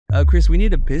Chris, we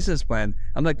need a business plan.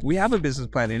 I'm like, we have a business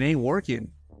plan. It ain't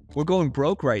working. We're going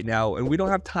broke right now, and we don't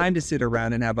have time to sit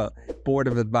around and have a board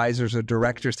of advisors or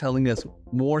directors telling us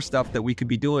more stuff that we could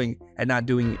be doing and not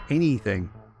doing anything.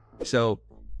 So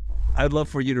I'd love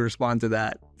for you to respond to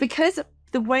that. Because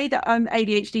the way that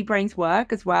ADHD brains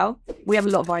work as well, we have a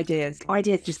lot of ideas.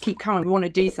 Ideas just keep coming. We want to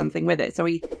do something with it. So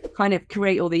we kind of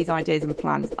create all these ideas and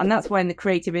plans. And that's why in the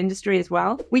creative industry as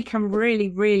well, we can really,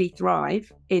 really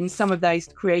thrive in some of those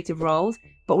creative roles,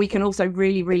 but we can also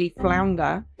really, really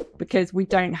flounder because we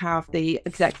don't have the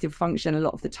executive function a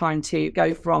lot of the time to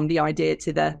go from the idea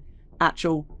to the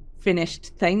actual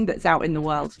finished thing that's out in the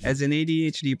world. As an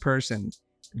ADHD person,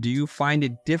 do you find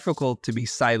it difficult to be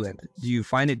silent? Do you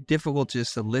find it difficult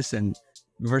just to listen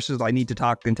versus I need to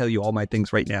talk and tell you all my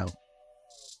things right now?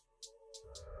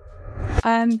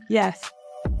 Yes.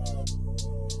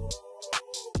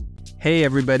 Hey,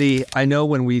 everybody. I know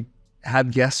when we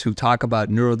have guests who talk about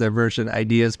neurodivergent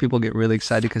ideas, people get really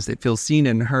excited because they feel seen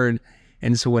and heard.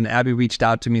 And so when Abi reached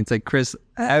out to me, it's like, Chris,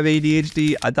 I have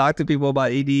ADHD. I talk to people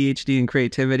about ADHD and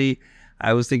creativity.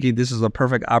 I was thinking this is a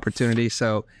perfect opportunity.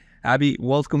 So Abi,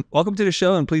 welcome to the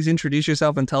show, and please introduce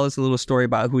yourself and tell us a little story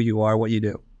about who you are, what you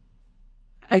do.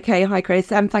 Okay. Hi, Chris.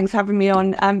 Thanks for having me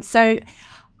on.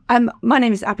 My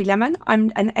name is Abi Lemon.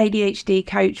 I'm an ADHD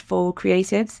coach for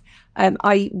creatives.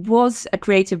 I was a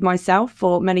creative myself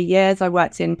for many years. I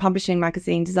worked in publishing,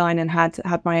 magazine design, and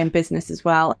had my own business as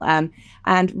well.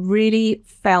 And really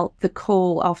felt the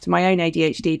call after my own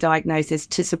ADHD diagnosis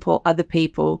to support other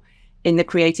people in the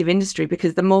creative industry,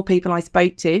 because the more people I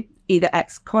spoke to, either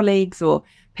ex-colleagues or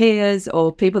peers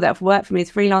or people that have worked for me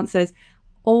as freelancers,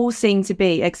 all seem to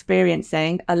be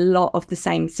experiencing a lot of the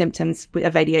same symptoms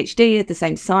of ADHD, the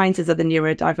same signs as other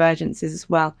neurodivergences as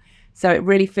well. So it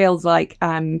really feels like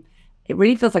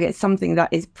it's something that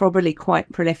is probably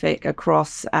quite prolific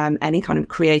across any kind of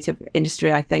creative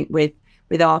industry, I think, with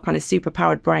our kind of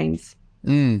superpowered brains.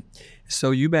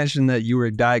 So you mentioned that you were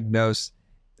diagnosed.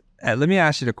 Let me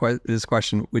ask you this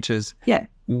question, which is,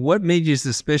 what made you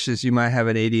suspicious you might have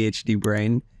an ADHD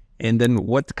brain? And then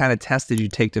what kind of test did you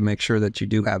take to make sure that you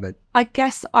do have it? I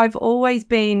guess I've always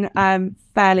been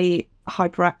fairly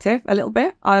hyperactive a little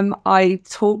bit. I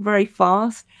talk very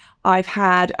fast. I've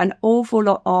had an awful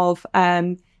lot of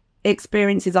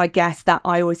experiences, I guess, that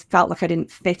I always felt like I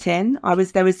didn't fit in.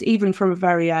 There was even from a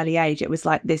very early age, it was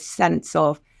like this sense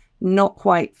of not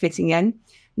quite fitting in,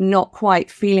 not quite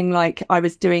feeling like I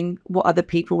was doing what other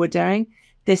people were doing,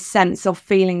 this sense of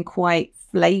feeling quite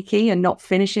flaky and not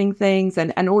finishing things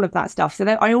and all of that stuff. So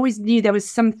I always knew there was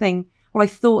something, or I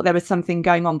thought there was something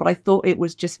going on, but I thought it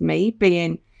was just me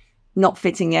being not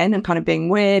fitting in and kind of being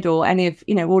weird or any of,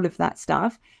 all of that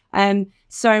stuff.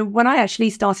 So when I actually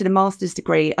started a master's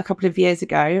degree a couple of years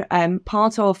ago,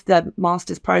 part of the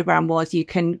master's program was you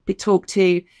can talk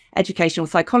to educational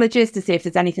psychologists to see if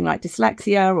there's anything like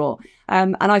dyslexia or,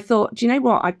 and I thought, do you know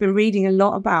what? I've been reading a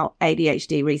lot about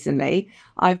ADHD recently.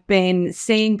 I've been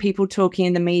seeing people talking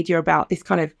in the media about this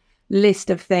kind of list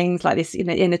of things like this,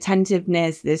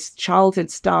 inattentiveness, this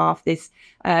childhood stuff, this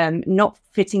not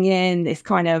fitting in, this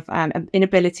kind of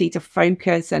inability to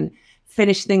focus and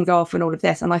finish things off and all of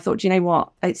this. And I thought, do you know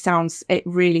what? It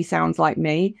really sounds like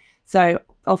me. So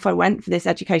off I went for this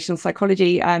educational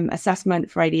psychology assessment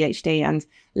for ADHD. And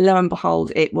lo and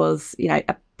behold, it was,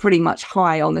 pretty much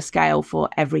high on the scale for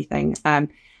everything. And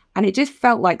it just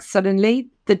felt like suddenly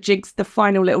the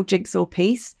final little jigsaw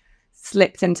piece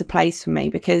slipped into place for me,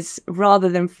 because rather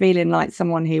than feeling like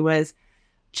someone who was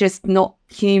just not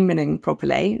humaning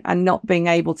properly and not being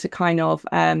able to kind of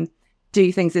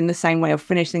do things in the same way or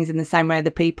finish things in the same way as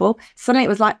the people, suddenly it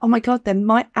was like, oh my God, there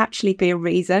might actually be a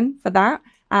reason for that.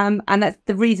 And that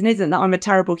the reason isn't that I'm a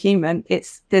terrible human.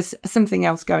 There's something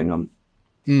else going on.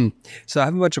 So I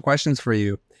have a bunch of questions for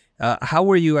you. How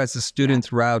were you as a student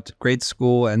throughout grade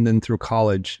school and then through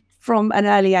college? From an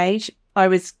early age, I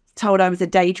was told I was a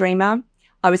daydreamer.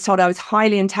 I was told I was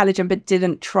highly intelligent, but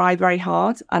didn't try very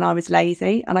hard. And I was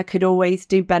lazy and I could always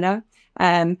do better.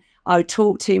 I would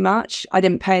talk too much. I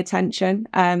didn't pay attention.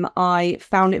 I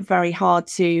found it very hard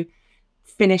to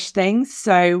finish things.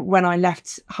 So when I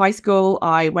left high school,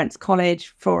 I went to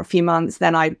college for a few months.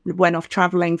 Then I went off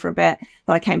traveling for a bit.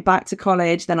 Then I came back to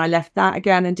college. Then I left that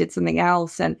again and did something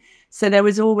else. And so there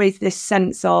was always this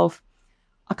sense of,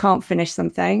 I can't finish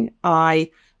something. I'm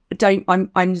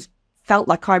felt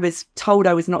like I was told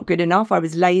I was not good enough. I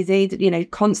was lazy,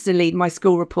 constantly my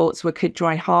school reports were could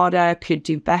try harder, could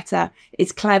do better.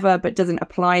 It's clever, but doesn't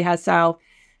apply herself.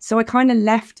 So I kind of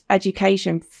left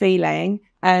education feeling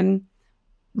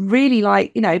really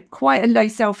like, quite a low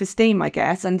self-esteem, I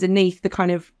guess, underneath the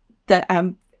kind of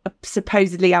the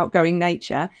supposedly outgoing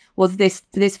nature was this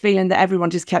feeling that everyone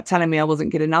just kept telling me I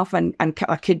wasn't good enough and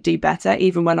I could do better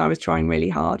even when I was trying really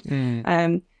hard.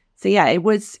 So yeah, it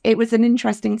was an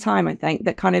interesting time, I think,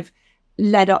 that kind of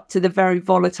led up to the very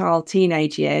volatile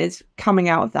teenage years, coming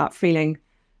out of that feeling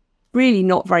really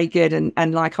not very good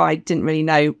and like I didn't really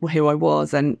know who I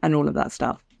was and all of that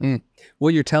stuff.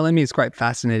 What you're telling me is quite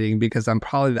fascinating because I'm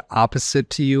probably the opposite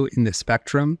to you in the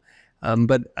spectrum.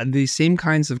 But the same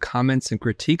kinds of comments and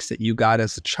critiques that you got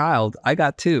as a child, I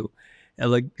got too.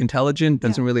 Like intelligent,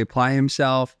 doesn't really apply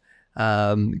himself,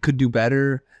 could do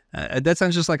better. That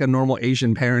sounds just like a normal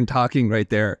Asian parent talking right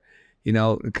there, you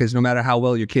know, because no matter how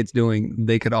well your kid's doing,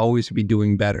 they could always be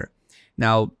doing better.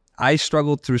 Now, I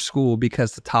struggled through school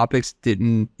because the topics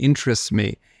didn't interest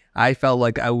me. I felt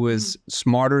like I was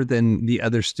smarter than the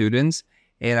other students,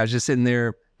 and I was just sitting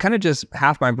there kind of just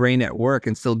half my brain at work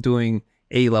and still doing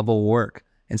A-level work.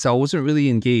 And so I wasn't really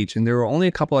engaged. And there were only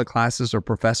a couple of classes or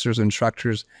professors or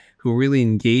instructors who were really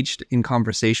engaged in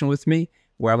conversation with me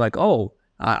where I'm like, oh,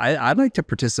 I'd like to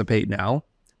participate now,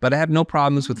 but I have no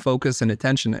problems with focus and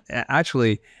attention.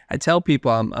 Actually, I tell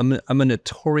people I'm a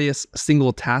notorious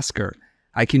single tasker.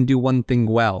 I can do one thing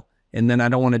well, and then I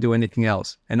don't want to do anything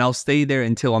else. And I'll stay there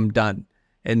until I'm done.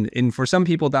 And for some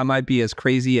people, that might be as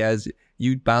crazy as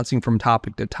you bouncing from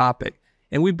topic to topic.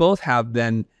 And we both have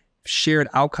then shared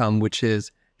outcome, which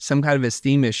is some kind of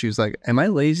esteem issues. Like, am I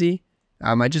lazy?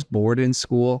 Am I just bored in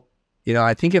school? You know,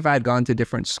 I think if I had gone to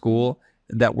different school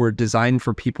that were designed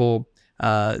for people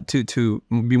to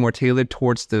be more tailored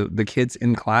towards the kids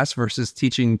in class versus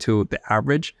teaching to the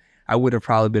average, I would have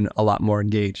probably been a lot more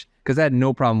engaged because I had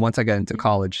no problem once I got into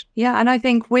college. Yeah, and I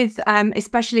think with,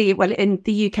 especially, well, in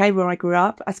the UK where I grew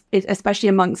up, especially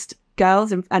amongst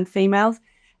girls and females,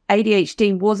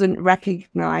 ADHD wasn't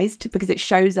recognized because it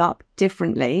shows up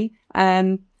differently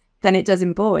than it does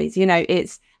in boys. You know,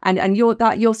 it's, and your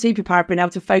superpower of being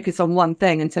able to focus on one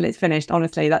thing until it's finished,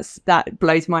 honestly, that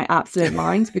blows my absolute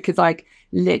mind because I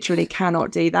literally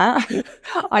cannot do that.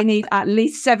 I need at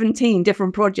least 17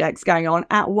 different projects going on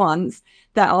at once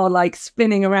that are like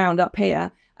spinning around up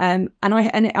here. And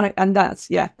that's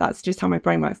just how my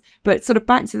brain works. But sort of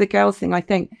back to the girls thing, I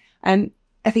think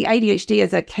ADHD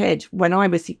as a kid, when I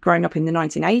was growing up in the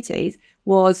 1980s,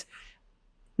 was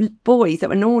boys that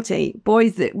were naughty,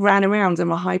 boys that ran around and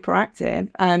were hyperactive,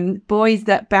 boys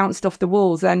that bounced off the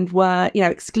walls and were, you know,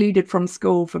 excluded from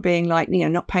school for being like, you know,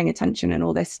 not paying attention and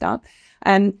all this stuff.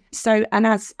 And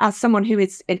as someone who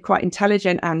is quite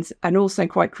intelligent and also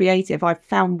quite creative, I've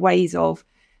found ways of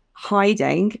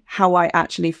hiding how I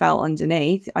actually felt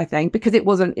underneath, I think, because it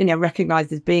wasn't, you know,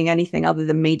 recognized as being anything other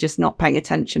than me just not paying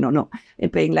attention or not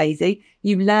being lazy.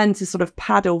 You learn to sort of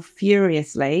paddle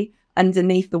furiously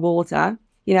underneath the water,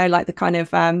 you know, like the kind of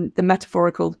the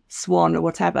metaphorical swan or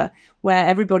whatever, where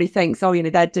everybody thinks, oh, you know,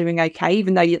 they're doing okay,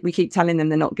 even though we keep telling them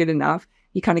they're not good enough.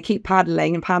 You kind of keep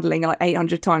paddling like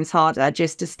 800 times harder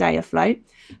just to stay afloat.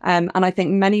 And I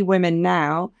think many women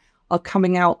now are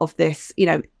coming out of this, you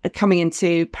know, coming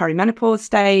into perimenopause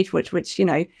stage, which, you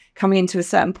know, coming into a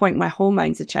certain point where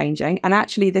hormones are changing. And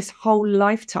actually this whole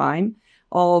lifetime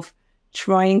of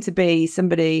trying to be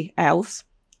somebody else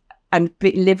and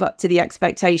live up to the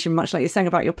expectation, much like you're saying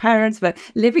about your parents, but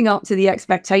living up to the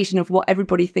expectation of what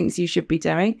everybody thinks you should be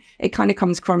doing, it kind of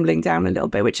comes crumbling down a little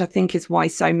bit, which I think is why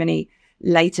so many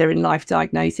later in life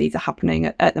diagnoses are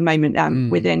happening at the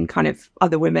moment within kind of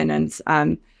other women and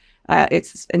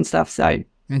stuff. So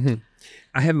I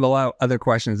have a lot of other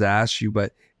questions to ask you,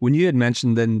 but when you had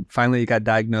mentioned then finally you got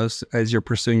diagnosed as you're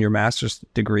pursuing your master's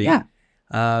degree,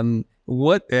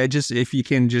 if you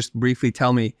can just briefly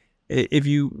tell me, if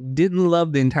you didn't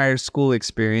love the entire school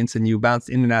experience and you bounced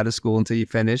in and out of school until you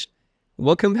finished,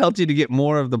 what compelled you to get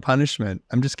more of the punishment?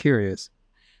 I'm just curious.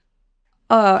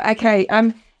 Oh, okay.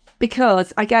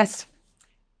 Because I guess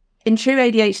in true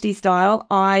ADHD style,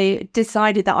 I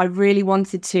decided that I really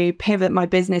wanted to pivot my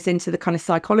business into the kind of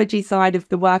psychology side of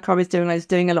the work I was doing. I was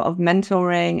doing a lot of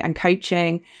mentoring and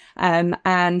coaching.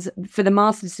 And for the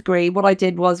master's degree, what I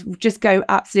did was just go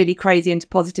absolutely crazy into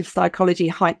positive psychology,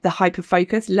 the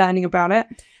hyperfocus, learning about it.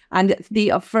 And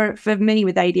for me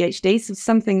with ADHD, so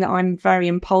something that I'm very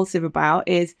impulsive about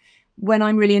is when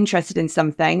I'm really interested in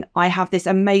something, I have this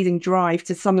amazing drive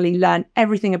to suddenly learn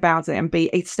everything about it and be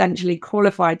essentially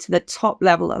qualified to the top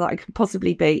level that I could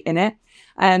possibly be in it.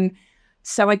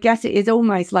 So I guess it is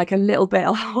almost like a little bit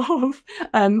of,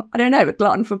 I don't know, a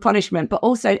glutton for punishment, but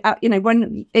also, you know,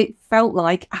 when it felt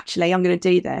like, actually, I'm going to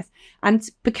do this. And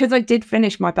because I did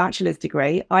finish my bachelor's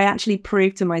degree, I actually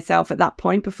proved to myself at that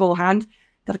point beforehand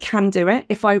that I can do it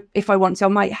if I want to. I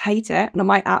might hate it and I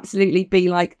might absolutely be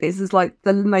like, this is like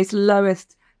the most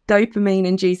lowest dopamine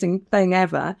inducing thing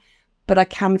ever, but I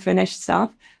can finish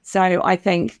stuff. So I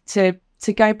think to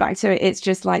go back to it, it's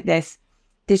just like this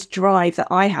drive that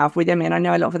I have within me. And I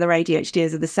know a lot of other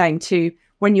ADHDers are the same too.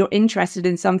 When you're interested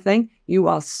in something, you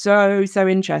are so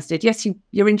interested. Yes,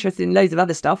 you're interested in loads of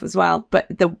other stuff as well, but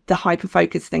the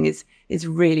hyper-focus thing is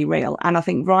really real. And I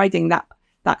think riding that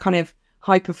kind of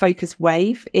hyper-focus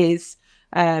wave is,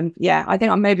 I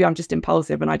think maybe I'm just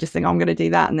impulsive and I just think I'm going to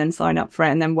do that and then sign up for it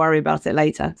and then worry about it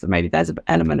later. So maybe there's an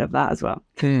element of that as well.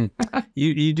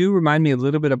 You do remind me a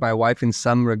little bit of my wife in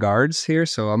some regards here.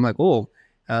 So I'm like,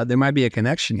 there might be a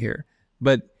connection here.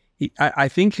 But I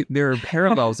think there are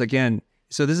parallels again.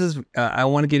 So this is, I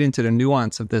want to get into the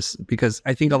nuance of this because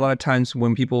I think a lot of times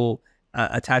when people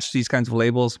attach these kinds of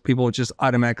labels, people just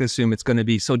automatically assume it's going to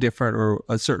be so different or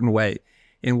a certain way.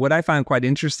 And what I find quite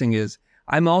interesting is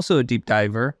I'm also a deep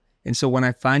diver. And so when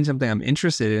I find something I'm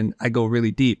interested in, I go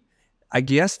really deep. I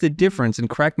guess the difference, and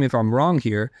correct me if I'm wrong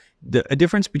here, a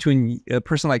difference between a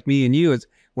person like me and you is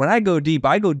when I go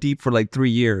deep for like 3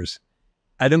 years.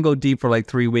 I don't go deep for like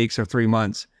 3 weeks or 3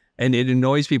 months. And it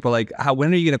annoys people like,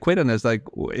 when are you going to quit on this? Like,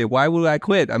 why would I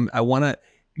quit? I want to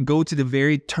go to the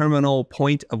very terminal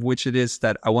point of which it is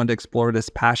that I want to explore this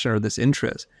passion or this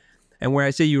interest. And where I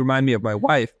say you remind me of my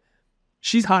wife,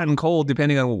 she's hot and cold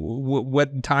depending on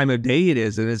what time of day it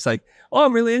is. And it's like,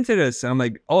 I'm really into this. And I'm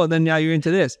like, then now you're into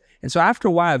this. And so after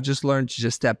a while, I've just learned to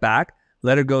just step back,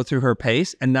 let her go through her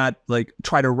pace and not like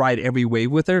try to ride every wave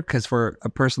with her. Because for a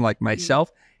person like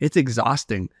myself, it's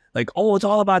exhausting. Like, it's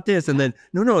all about this. And then,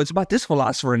 no, it's about this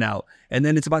philosopher now. And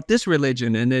then it's about this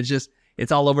religion. And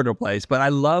it's all over the place. But I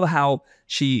love how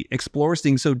she explores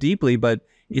things so deeply. But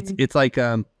it's like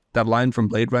that line from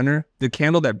Blade Runner, the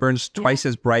candle that burns twice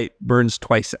as bright burns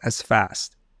twice as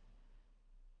fast.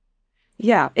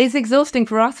 Yeah, it's exhausting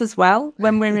for us as well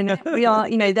when we're in it. We are,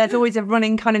 there's always a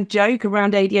running kind of joke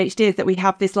around ADHD is that we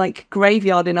have this like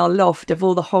graveyard in our loft of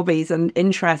all the hobbies and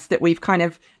interests that we've kind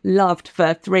of loved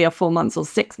for 3 or 4 months or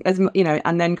 6,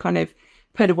 and then kind of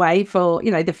put away for,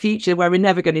 the future where we're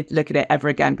never going to look at it ever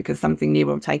again because something new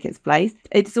will take its place.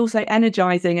 It's also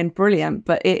energizing and brilliant,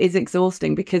 but it is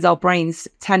exhausting because our brains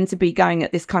tend to be going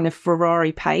at this kind of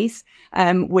Ferrari pace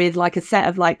with like a set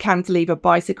of like cantilever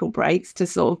bicycle brakes to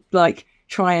sort of like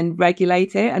try and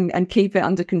regulate it and keep it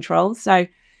under control. So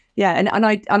yeah, and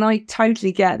I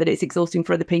totally get that it's exhausting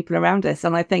for other people around us.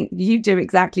 And I think you do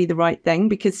exactly the right thing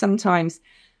because sometimes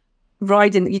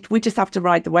we just have to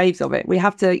ride the waves of it. We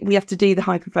have to do the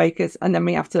hyper focus and then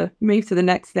we have to move to the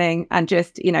next thing and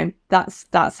just,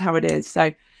 that's how it is.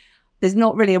 So there's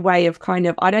not really a way of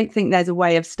I don't think there's a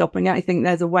way of stopping it. I think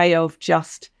there's a way of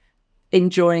just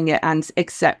enjoying it and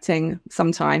accepting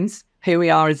sometimes who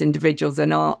we are as individuals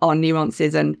and our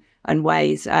nuances and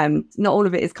ways. Not all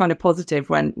of it is kind of positive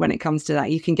when it comes to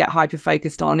that. You can get hyper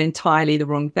focused on entirely the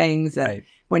wrong things. Right.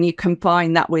 When you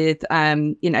combine that with,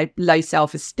 low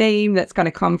self-esteem that's going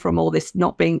to come from all this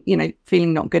not being,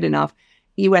 feeling not good enough,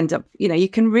 you end up, you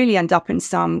can really end up in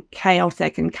some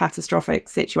chaotic and catastrophic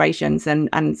situations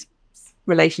and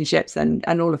relationships and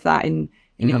all of that in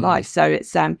your life. So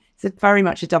it's very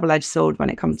much a double-edged sword when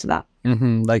it comes to that.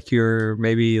 Like you're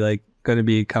maybe like going to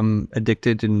become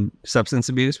addicted in substance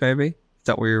abuse, maybe? Is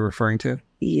that what you're referring to?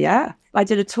 Yeah. I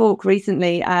did a talk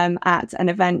recently at an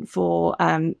event for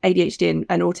ADHD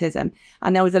and autism.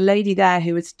 And there was a lady there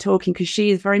who was talking because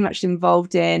she is very much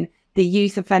involved in the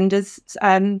youth offenders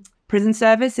prison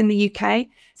service in the UK.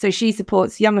 So she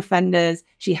supports young offenders.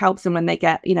 She helps them when they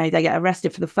get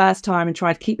arrested for the first time and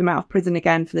try to keep them out of prison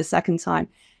again for the second time.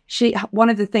 One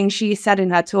of the things she said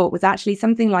in her talk was actually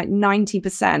something like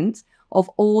 90% of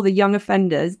all the young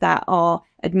offenders that are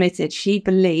admitted, she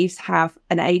believes have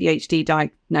an ADHD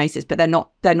diagnosis, but they're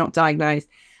not diagnosed.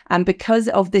 And because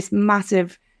of this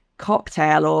massive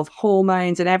cocktail of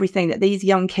hormones and everything that these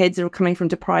young kids are coming from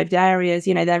deprived areas,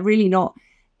 they're really not,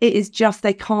 it is just,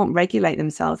 they can't regulate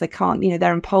themselves. They can't,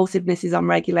 their impulsiveness is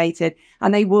unregulated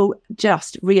and they will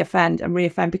just reoffend and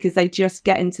reoffend because they just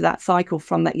get into that cycle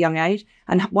from that young age.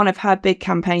 And one of her big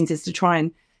campaigns is to try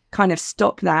and kind of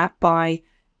stop that by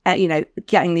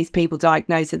getting these people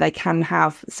diagnosed so they can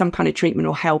have some kind of treatment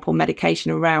or help or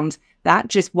medication around that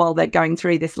just while they're going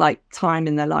through this like time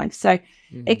in their life. So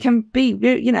it can be,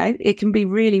 it can be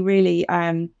really, really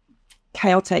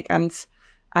chaotic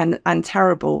and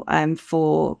terrible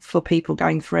for people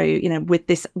going through,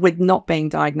 with not being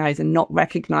diagnosed and not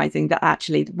recognizing that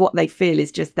actually what they feel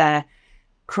is just their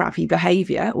crappy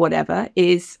behavior, whatever,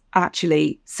 is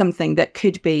actually something that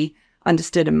could be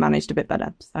understood and managed a bit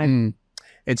better. So.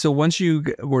 And so once you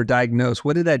were diagnosed,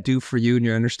 what did that do for you and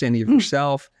your understanding of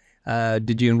yourself?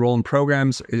 Did you enroll in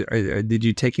programs? Or did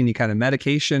you take any kind of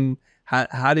medication?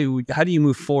 How do you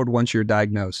move forward once you're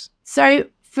diagnosed? So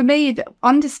for me,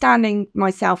 understanding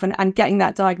myself and getting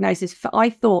that diagnosis, I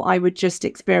thought I would just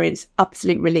experience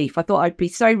absolute relief. I thought I'd be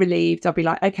so relieved. I'd be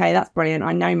like, okay, that's brilliant.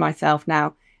 I know myself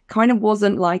now. Kind of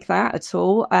wasn't like that at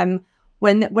all.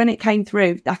 When it came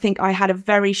through, I think I had a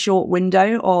very short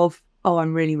window of, oh,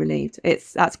 I'm really relieved.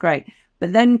 That's great.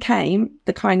 But then came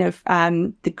the kind of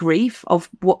the grief of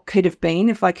what could have been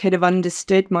if I could have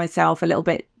understood myself a little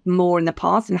bit more in the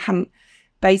past and hadn't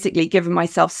basically given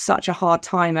myself such a hard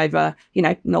time over,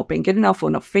 not being good enough or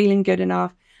not feeling good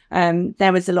enough.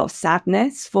 There was a lot of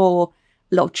sadness for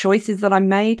a lot of choices that I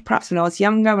made, perhaps when I was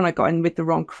younger, when I got in with the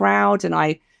wrong crowd and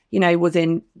I,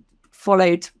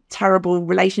 followed terrible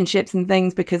relationships and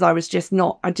things because I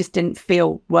just didn't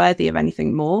feel worthy of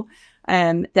anything more.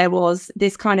 There was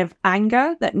this kind of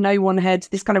anger that no one had,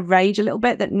 this kind of rage a little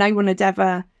bit that no one had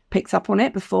ever picked up on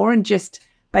it before, and just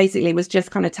basically was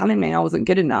just kind of telling me I wasn't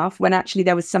good enough when actually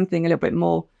there was something a little bit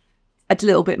more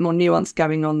nuanced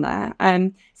going on there.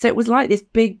 So it was like this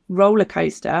big roller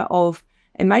coaster of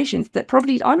emotions that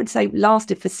probably, I would say,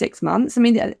 lasted for 6 months. I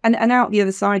mean, and out the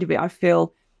other side of it, I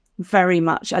feel very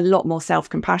much a lot more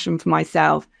self-compassion for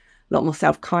myself, a lot more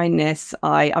self-kindness.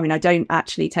 I mean, I don't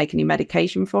actually take any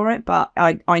medication for it, but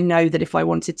I know that if I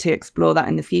wanted to explore that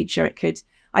in the future, it could.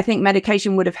 I think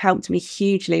medication would have helped me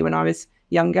hugely when I was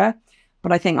younger,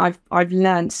 but I think I've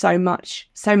learned so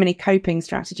many coping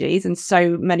strategies and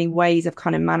so many ways of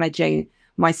kind of managing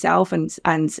myself and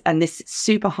this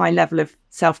super high level of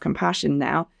self-compassion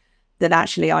now that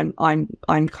actually I'm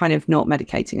kind of not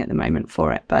medicating at the moment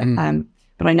for it, but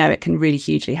I know it can really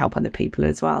hugely help other people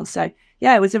as well. So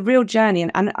yeah, it was a real journey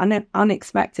and an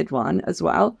unexpected one as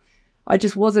well. I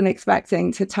just wasn't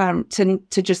expecting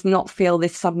to just not feel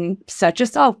this sudden surge.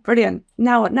 Just, oh, brilliant!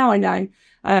 Now I know.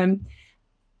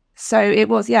 So it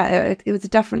was, it was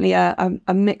definitely a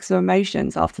mix of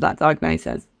emotions after that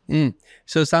diagnosis.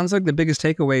 So it sounds like the biggest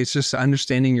takeaway is just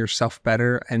understanding yourself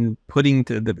better and putting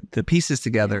the pieces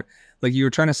together. Like you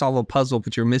were trying to solve a puzzle,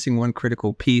 but you're missing one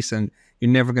critical piece and you're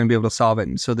never going to be able to solve it.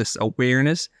 And so this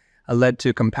awareness led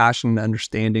to compassion and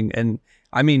understanding. And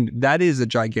I mean, that is a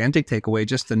gigantic takeaway,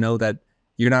 just to know that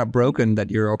you're not broken,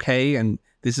 that you're okay. And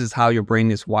this is how your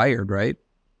brain is wired, right?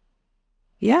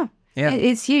 Yeah.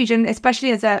 It's huge. And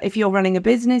especially if you're running a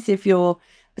business, if you're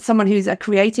someone who's a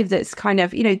creative, that's kind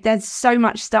of, there's so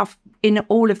much stuff in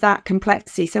all of that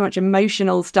complexity, so much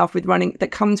emotional stuff with running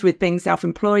that comes with being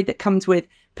self-employed, that comes with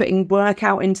putting work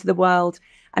out into the world.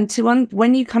 And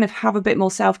when you kind of have a bit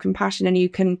more self-compassion and you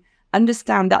can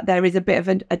understand that there is a bit of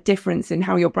a difference in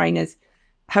how your brain is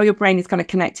kind of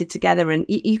connected together, and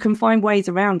you can find ways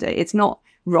around it. It's not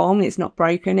wrong. It's not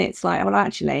broken. It's like, well,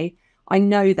 actually, I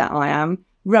know that I am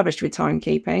rubbish with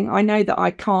timekeeping. I know that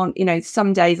I can't,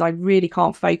 some days I really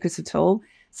can't focus at all.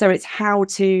 So it's how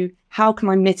can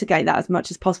I mitigate that as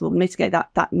much as possible, mitigate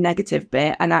that negative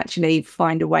bit and actually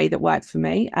find a way that works for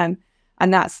me. And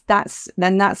that's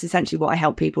essentially what I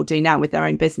help people do now with their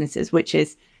own businesses, which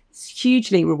is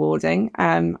hugely rewarding.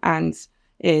 And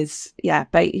is,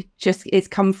 it's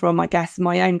come from, I guess,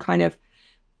 my own kind of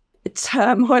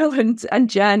turmoil and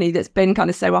journey that's been kind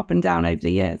of so up and down over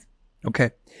the years.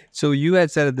 Okay. So you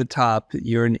had said at the top,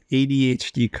 you're an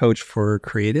ADHD coach for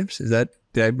creatives.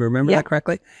 Did I remember that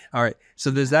correctly? All right. So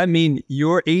does that mean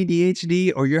you're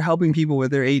ADHD or you're helping people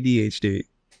with their ADHD?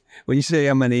 When you say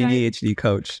I'm an ADHD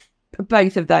coach.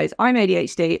 Both of those. I'm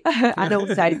ADHD and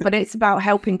also, but it's about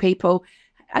helping people.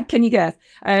 Can you guess?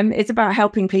 It's about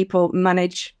helping people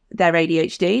manage their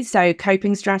ADHD. So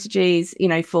coping strategies,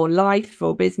 for life,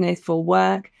 for business, for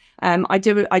work.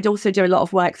 I'd also do a lot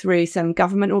of work through some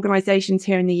government organisations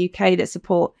here in the UK that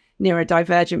support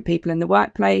neurodivergent people in the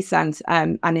workplace and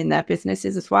in their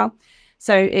businesses as well.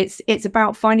 So it's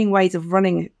about finding ways of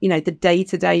running, the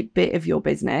day-to-day bit of your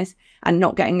business and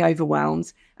not getting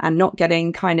overwhelmed and not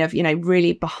getting kind of,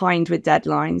 really behind with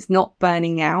deadlines, not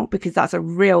burning out, because that's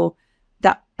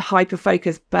that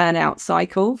hyper-focus burnout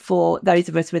cycle for those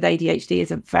of us with ADHD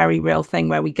is a very real thing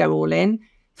where we go all in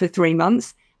for 3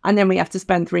 months. And then we have to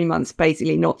spend 3 months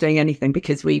basically not doing anything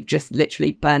because we've just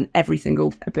literally burnt every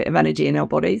single bit of energy in our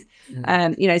bodies.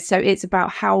 So it's about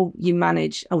how you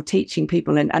manage, or teaching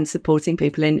people and supporting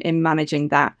people in managing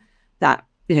that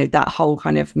whole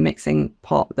kind of mixing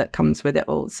pot that comes with it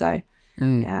all. So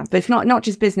but it's not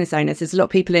just business owners. There's a lot of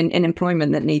people in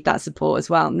employment that need that support as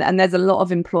well. And there's a lot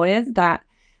of employers that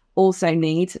also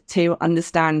need to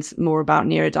understand more about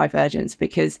neurodivergence,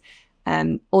 because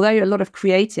although a lot of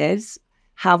creatives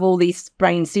have all these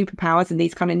brain superpowers and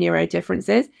these kind of neuro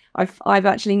differences, I've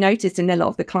actually noticed in a lot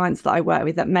of the clients that I work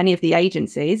with that many of the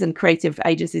agencies and creative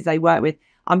agencies they work with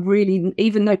I'm really,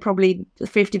 even though probably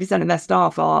 50% of their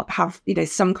staff have, you know,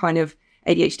 some kind of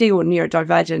ADHD or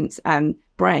neurodivergent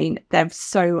brain, they're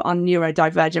so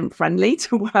un-neurodivergent friendly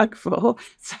to work for.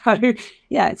 So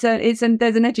yeah, there's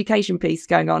an education piece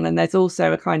going on, and there's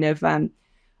also a kind of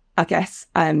I guess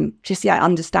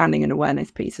understanding and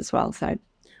awareness piece as well. So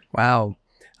wow.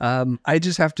 I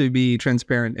just have to be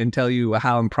transparent and tell you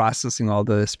how I'm processing all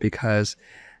this, because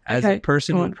as a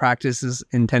person who practices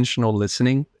intentional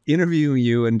listening, interviewing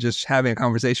you and just having a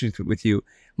conversation with you,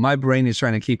 my brain is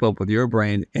trying to keep up with your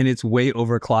brain, and it's way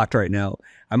overclocked right now.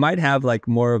 I might have like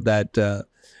more of that,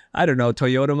 I don't know,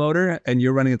 Toyota motor, and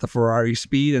you're running at the Ferrari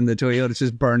speed, and the Toyota's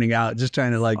just burning out, just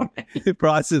trying to like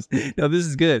process. No, this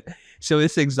is good. So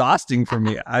it's exhausting for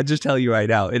me. I just tell you right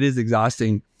now, it is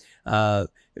exhausting.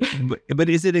 But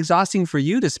is it exhausting for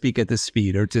you to speak at this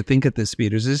speed or to think at this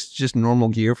speed? Or is this just normal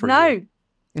gear for you?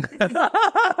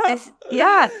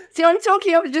 Yeah. See, I'm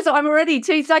talking. I'm already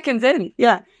 2 seconds in.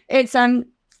 Yeah. It's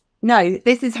no.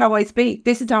 This is how I speak.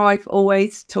 This is how I've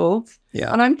always talked.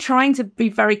 Yeah. And I'm trying to be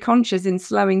very conscious in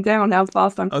slowing down how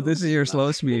fast I'm. Oh, this is your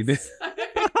slow speed.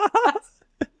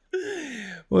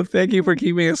 Well, thank you for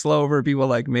keeping it slow for people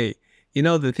like me. You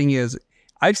know, the thing is,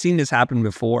 I've seen this happen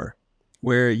before,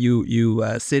 where you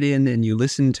sit in and you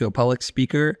listen to a public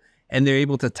speaker, and they're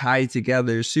able to tie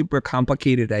together super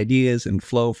complicated ideas and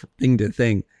flow from thing to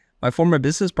thing. My former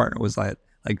business partner was like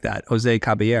that, Jose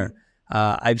Caballero.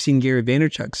 I've seen Gary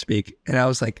Vaynerchuk speak, and I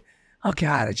was like, oh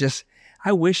God,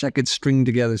 I wish I could string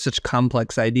together such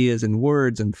complex ideas and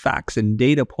words and facts and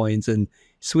data points and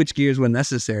switch gears when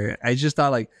necessary. I just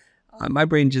thought like, my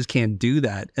brain just can't do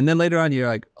that. And then later on, you're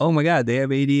like, oh my God, they have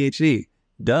ADHD.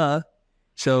 Duh.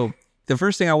 So the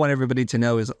first thing I want everybody to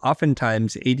know is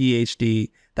oftentimes ADHD,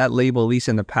 that label, at least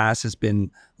in the past, has been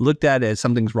looked at as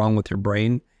something's wrong with your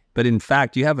brain. But in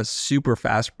fact, you have a super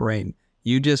fast brain.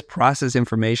 You just process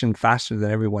information faster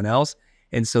than everyone else.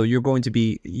 And so you're going to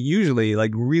be usually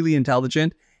like really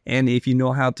intelligent. And if you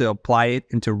know how to apply it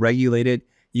and to regulate it,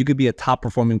 you could be a top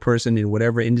performing person in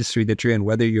whatever industry that you're in,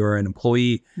 whether you're an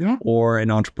employee or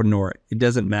an entrepreneur. It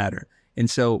doesn't matter. And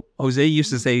so Jose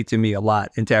used to say to me a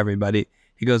lot and to everybody,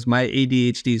 he goes, my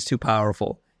ADHD is too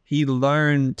powerful. He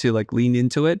learned to like lean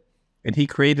into it, and he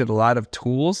created a lot of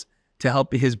tools to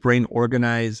help his brain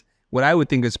organize what I would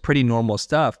think is pretty normal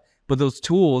stuff. But those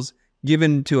tools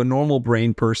given to a normal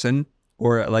brain person,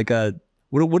 or like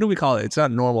what do we call it? It's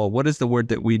not normal. What is the word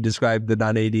that we describe the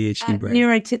non-ADHD brain?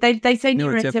 They say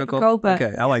neurotypical, but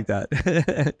okay, I like that.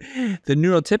 The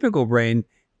neurotypical brain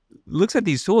looks at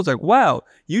these tools like, wow,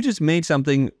 you just made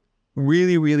something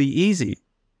really, really easy.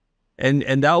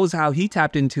 And that was how he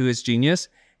tapped into his genius,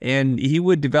 and he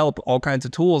would develop all kinds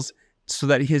of tools so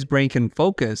that his brain can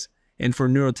focus. And for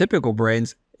neurotypical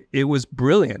brains, it was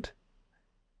brilliant.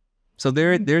 So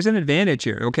there's an advantage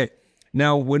here. Okay,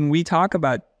 now when we talk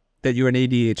about that you're an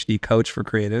ADHD coach for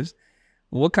creatives,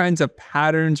 what kinds of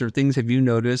patterns or things have you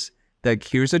noticed that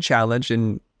here's a challenge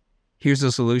and here's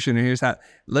a solution and here's how,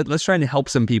 let's try and help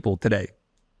some people today.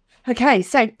 Okay,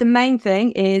 so the main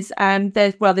thing is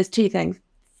there's two things.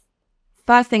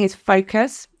 First thing is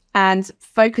focus, and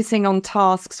focusing on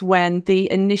tasks when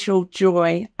the initial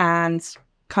joy and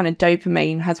kind of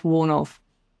dopamine has worn off.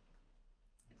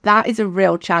 That is a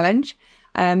real challenge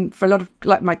for a lot of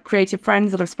like my creative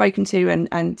friends that I've spoken to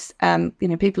and you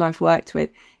know, people I've worked with,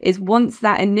 is once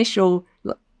that initial,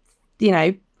 you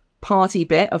know, party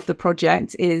bit of the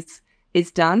project is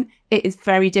done, it is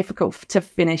very difficult to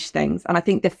finish things. And I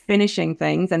think the finishing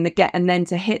things and then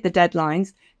to hit the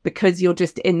deadlines, because you're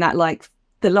just in that like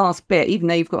the last bit, even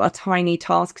though you've got a tiny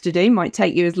task to do, might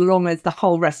take you as long as the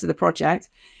whole rest of the project,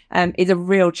 is a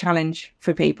real challenge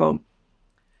for people.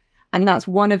 And that's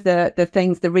one of the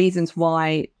things, the reasons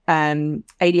why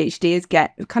ADHDers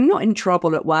get kind of not in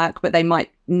trouble at work, but they might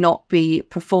not be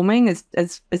performing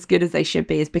as good as they should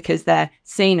be, is because they're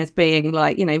seen as being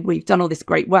like, you know, we've done all this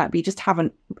great work, but you just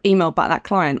haven't emailed back that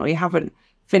client, or you haven't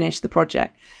finished the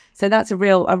project. So that's a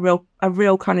real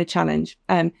kind of challenge.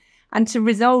 And to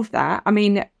resolve that, I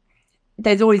mean,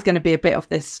 there's always going to be a bit of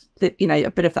this, you know,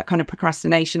 a bit of that kind of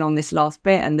procrastination on this last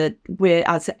bit. And that we're,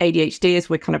 as ADHDers,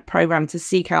 we're kind of programmed to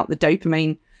seek out the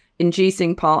dopamine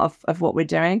inducing part of what we're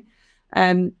doing.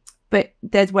 But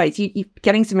there's ways.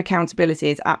 Getting some accountability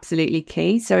is absolutely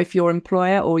key. So if your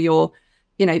employer or your,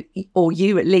 you know, or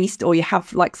you at least, or you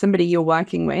have like somebody you're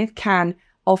working with can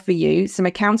offer you some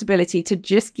accountability to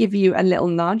just give you a little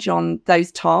nudge on those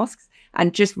tasks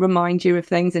and just remind you of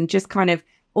things, and just kind of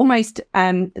almost,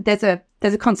 there's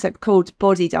a concept called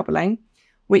body doubling,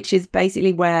 which is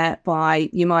basically whereby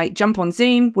you might jump on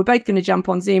Zoom. We're both going to jump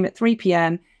on Zoom at 3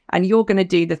 p.m. and you're going to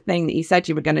do the thing that you said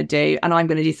you were going to do, and I'm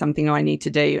going to do something I need to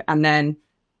do, and then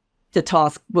the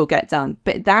task will get done.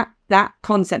 But that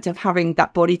concept of having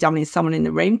that body doubling someone in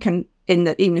the room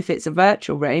even if it's a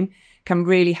virtual room, can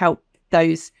really help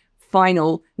those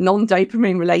final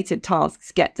non-dopamine related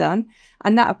tasks get done.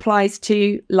 And that applies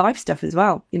to life stuff as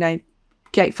well. You know,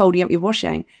 folding up your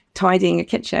washing, tidying a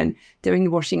kitchen, doing the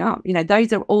washing up. You know,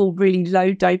 those are all really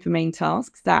low dopamine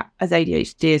tasks that as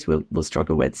ADHDers will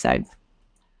struggle with. So,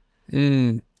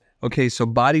 okay, so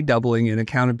body doubling and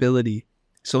accountability.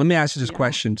 So let me ask you this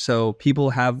question. So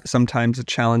people have sometimes a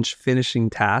challenge finishing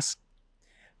tasks.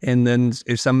 And then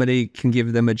if somebody can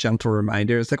give them a gentle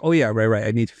reminder, it's like, oh yeah, right,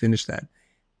 I need to finish that.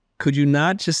 Could you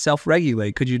not just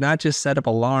self-regulate? Could you not just set up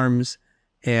alarms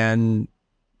and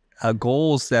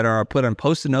goals that are put on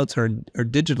Post-it notes or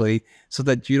digitally so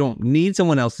that you don't need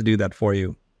someone else to do that for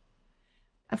you?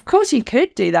 Of course you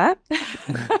could do that.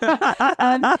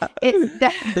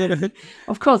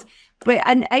 Of course. But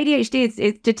an ADHD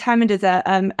is determined as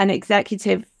an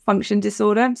executive function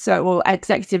disorder, or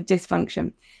executive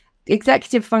dysfunction.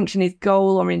 Executive function is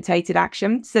goal-orientated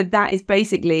action. So that is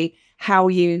basically how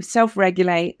you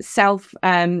self-regulate,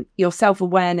 your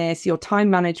self-awareness, your time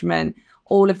management,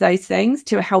 all of those things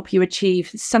to help you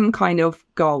achieve some kind of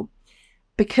goal.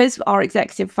 Because our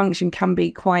executive function can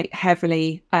be quite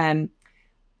heavily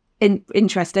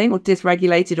interesting or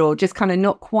dysregulated, or just kind of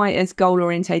not quite as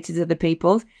goal-orientated as other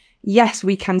people's. Yes,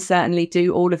 we can certainly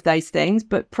do all of those things,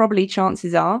 but probably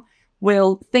chances are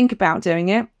we'll think about doing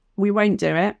it, we won't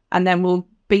do it, and then we'll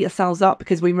beat ourselves up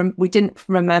because we didn't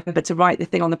remember to write the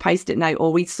thing on the Post-it note,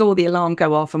 or we saw the alarm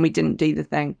go off and we didn't do the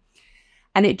thing.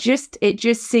 And it just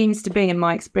seems to be, in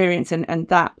my experience, and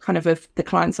that kind of the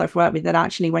clients I've worked with, that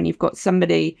actually when you've got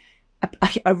somebody,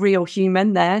 a real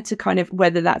human there to kind of,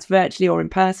 whether that's virtually or in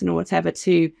person or whatever,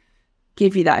 to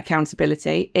give you that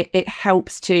accountability, it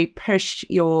helps to push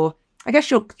your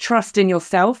trust in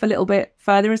yourself a little bit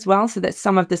further as well, so that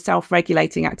some of the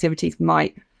self-regulating activities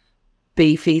might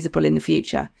be feasible in the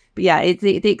future. But yeah,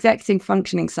 the executive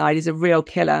functioning side is a real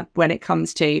killer when it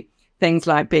comes to things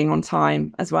like being on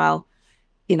time as well.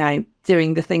 You know,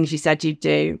 doing the things you said you'd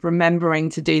do, remembering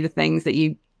to do the things that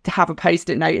you have a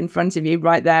Post-it note in front of you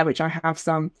right there, which I have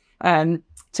some, to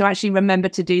actually remember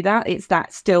to do that. It's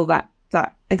that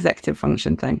executive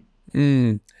function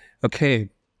thing. Okay.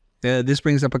 This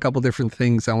brings up a couple different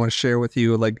things I want to share with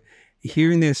you. Like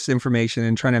hearing this information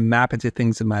and trying to map it to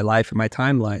things in my life and my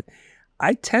timeline,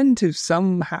 I tend to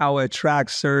somehow attract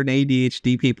certain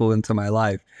ADHD people into my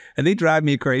life, and they drive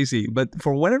me crazy. But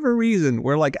for whatever reason,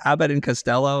 we're like Abbott and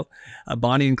Costello,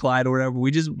 Bonnie and Clyde or whatever. We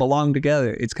just belong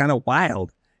together. It's kind of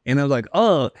wild. And I was like,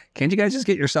 oh, can't you guys just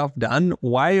get yourself done?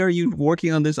 Why are you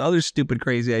working on this other stupid,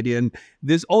 crazy idea? And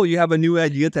this, oh, you have a new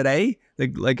idea today?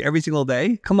 Like every single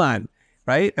day? Come on,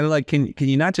 right? And like, can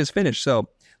you not just finish? So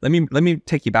let me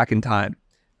take you back in time.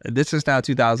 This is now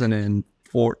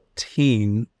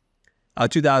 2014.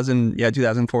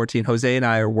 2014, Jose and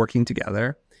I are working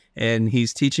together, and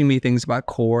he's teaching me things about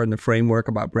core and the framework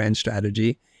about brand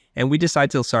strategy. And we decide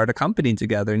to start a company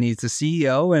together, and he's the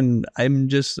CEO and I'm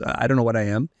just, I don't know what I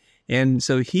am. And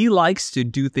so he likes to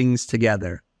do things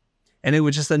together, and it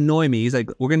would just annoy me. He's like,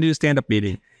 we're going to do a stand-up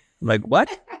meeting. I'm like, what?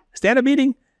 Stand-up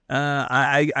meeting?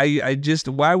 I just,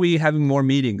 why are we having more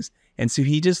meetings? And so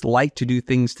he just liked to do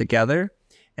things together.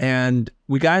 And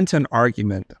we got into an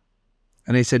argument.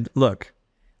 And I said, look,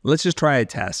 let's just try a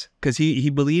test. Because he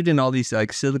believed in all these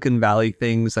like Silicon Valley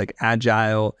things like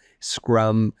Agile,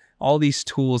 Scrum, all these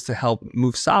tools to help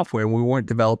move software. And we weren't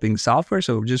developing software,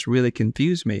 so it just really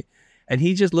confused me. And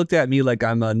he just looked at me like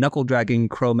I'm a knuckle-dragging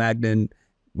Cro-Magnon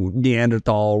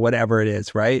Neanderthal or whatever it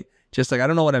is, right? Just like, I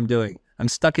don't know what I'm doing. I'm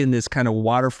stuck in this kind of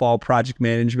waterfall project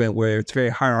management where it's very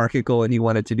hierarchical, and he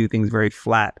wanted to do things very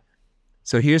flat.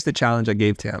 So here's the challenge I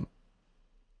gave to him.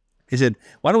 He said,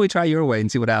 why don't we try your way and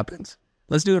see what happens?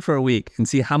 Let's do it for a week and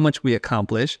see how much we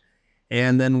accomplish.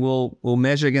 And then we'll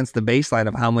measure against the baseline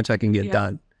of how much I can get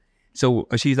done. So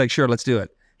she's like, sure, let's do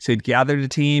it. So he'd gathered a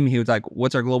team. He was like,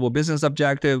 what's our global business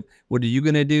objective? What are you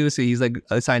going to do? So he's like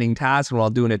assigning tasks, and we're all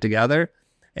doing it together.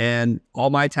 And all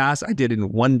my tasks I did in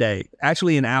one day,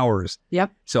 actually in hours.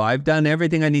 Yep. So I've done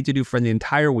everything I need to do for the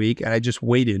entire week, and I just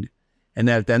waited. And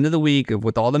then at the end of the week,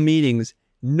 with all the meetings,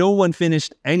 no one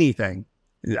finished anything.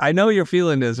 I know you're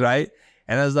feeling this, right?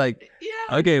 And I was like,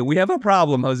 okay, we have a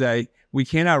problem, Jose. We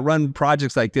cannot run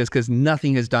projects like this because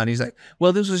nothing is done. He's like,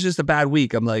 well, this was just a bad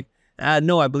week. I'm like,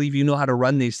 no, I believe you know how to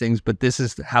run these things, but this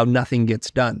is how nothing gets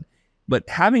done. But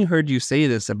having heard you say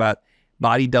this about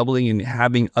body doubling and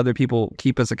having other people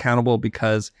keep us accountable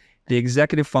because the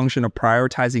executive function of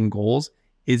prioritizing goals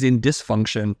is in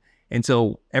dysfunction, And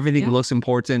so everything looks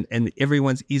important and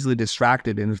everyone's easily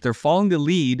distracted. And if they're following the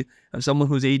lead of someone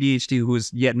who's ADHD,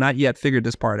 who's not yet figured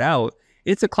this part out,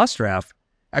 it's a cluster F.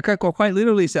 I could quite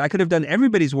literally say I could have done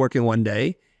everybody's work in one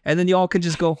day and then y'all could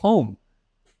just go home.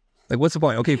 Like, what's the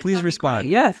point? Okay, please respond.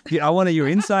 Yes. I want your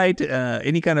insight,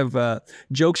 any kind of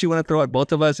jokes you want to throw at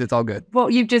both of us. It's all good.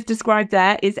 What you've just described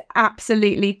there is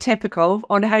absolutely typical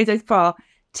on Jose's part,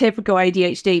 typical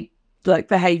ADHD like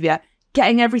behavior.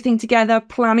 Getting everything together,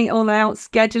 planning it all out,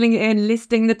 scheduling it in,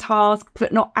 listing the task,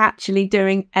 but not actually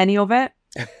doing any of it.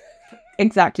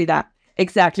 Exactly that.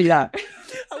 Exactly that.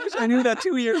 I wish I knew that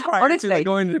 2 years prior. Honestly, to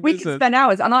going into we business. can spend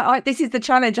hours. And I this is the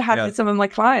challenge I have with some of my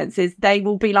clients is they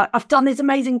will be like, I've done this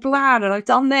amazing plan and I've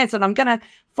done this and I'm going to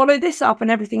follow this up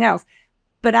and everything else.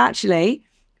 But actually,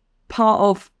 part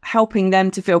of helping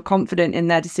them to feel confident in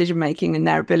their decision making and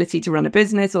their ability to run a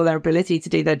business or their ability to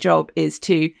do their job is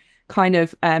to kind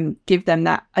of give them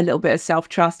that a little bit of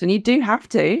self-trust. And you do have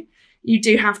to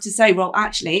say, well,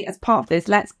 actually, as part of this,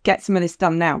 let's get some of this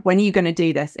done now. When are you going to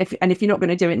do this? If you're not going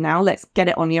to do it now, let's get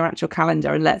it on your actual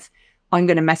calendar and I'm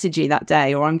going to message you that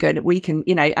day, or we can,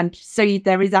 and so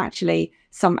there is actually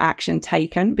some action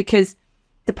taken, because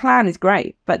the plan is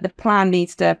great, but the plan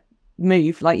needs to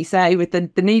move, like you say, with the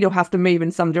needle has to move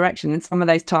in some direction and some of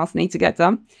those tasks need to get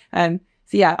done. So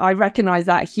yeah, I recognize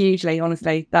that hugely,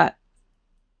 honestly, that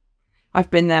I've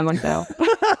been there myself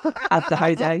as the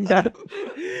Jose. Yeah.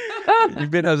 You've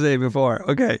been Jose before.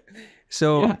 Okay.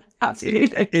 So yeah,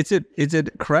 absolutely. Is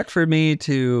it correct for me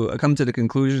to come to the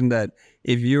conclusion that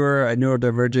if you're a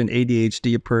neurodivergent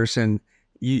ADHD person,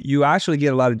 you actually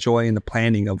get a lot of joy in the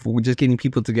planning of just getting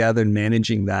people together and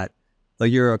managing that?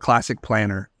 Like, you're a classic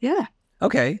planner. Yeah.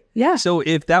 Okay. Yeah. So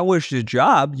if that was your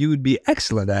job, you would be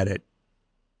excellent at it.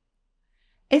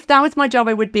 If that was my job,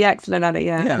 I would be excellent at it.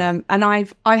 Yeah. And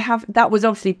I have that was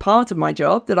obviously part of my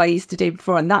job that I used to do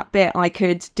before, and that bit I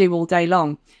could do all day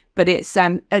long. But it's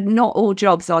not all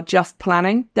jobs are just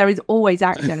planning. There is always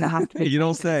action that has to be. You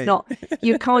don't say.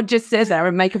 You can't just sit there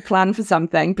and make a plan for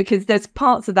something, because there's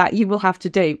parts of that you will have to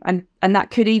do, and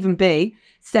that could even be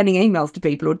sending emails to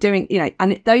people or doing,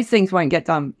 and those things won't get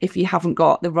done if you haven't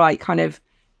got the right kind of,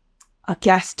 I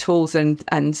guess, tools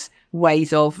and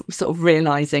ways of sort of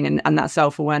realizing and that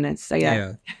self-awareness. So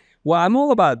yeah. Well, I'm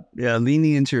all about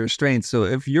leaning into your strengths. So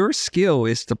if your skill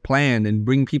is to plan and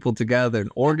bring people together and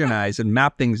organize and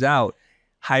map things out,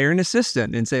 hire an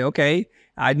assistant and say, okay,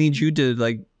 I need you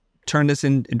to turn this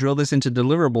in, drill this into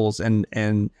deliverables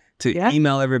and to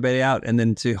email everybody out, and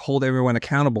then to hold everyone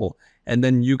accountable. And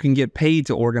then you can get paid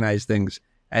to organize things.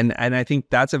 And I think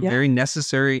that's a very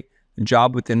necessary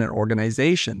job within an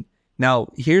organization. Now,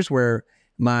 here's where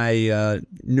my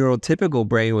neurotypical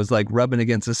brain was rubbing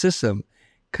against the system.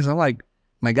 Because I'm like,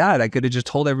 my God, I could have just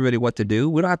told everybody what to do.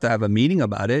 We don't have to have a meeting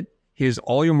about it. Here's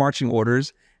all your marching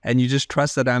orders. And you just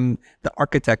trust that I'm the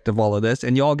architect of all of this.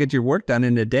 And you all get your work done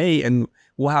in a day. And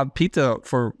we'll have pizza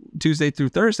for Tuesday through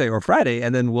Thursday or Friday.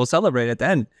 And then we'll celebrate at the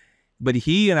end. But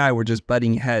he and I were just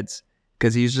butting heads.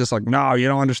 Because he's just like, no, you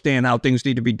don't understand how things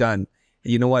need to be done.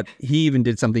 And you know what? He even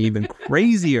did something even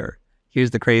crazier.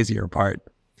 Here's the crazier part.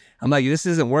 I'm like, this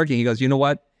isn't working. He goes, you know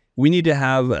what? We need to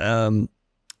have a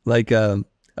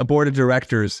board of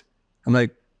directors. I'm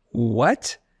like,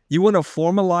 what? You want to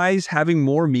formalize having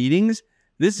more meetings?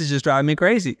 This is just driving me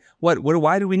crazy. Why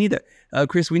do we need that?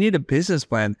 Chris, we need a business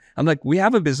plan. I'm like, we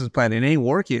have a business plan. It ain't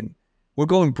working. We're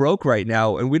going broke right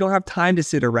now. And we don't have time to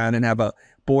sit around and have a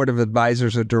board of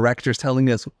advisors or directors telling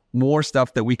us more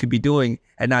stuff that we could be doing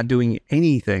and not doing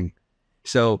anything.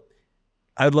 So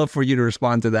I'd love for you to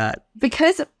respond to that.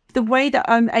 Because the way that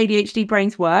ADHD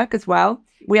brains work as well,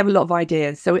 we have a lot of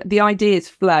ideas. So the ideas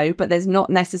flow, but there's not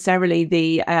necessarily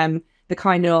the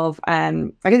kind of,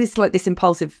 I guess it's like this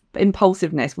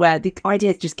impulsiveness where the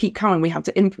ideas just keep coming. We have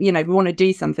to, we want to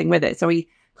do something with it. So we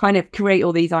kind of create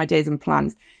all these ideas and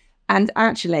plans. And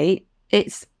actually,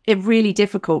 it's really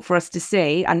difficult for us to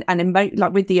see and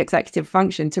with the executive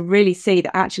function to really see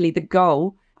that actually the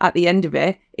goal at the end of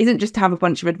it isn't just to have a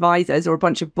bunch of advisors or a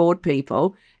bunch of board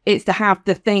people. It's to have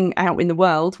the thing out in the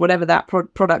world, whatever that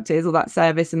product is or that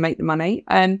service, and make the money.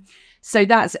 So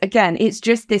that's, again, it's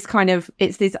just this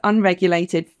it's this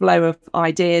unregulated flow of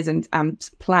ideas and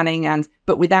planning,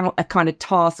 but without a kind of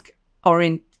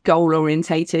goal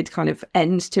orientated kind of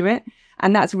end to it.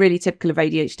 And that's really typical of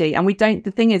ADHD. And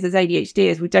the thing is, as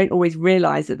ADHDers, we don't always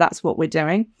realize that that's what we're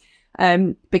doing.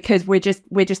 Because we're just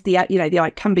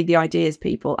can be the ideas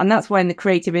people. And that's why in the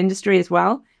creative industry as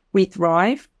well, we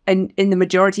thrive. And in the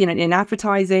majority, in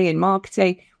advertising, in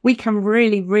marketing, we can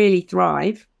really, really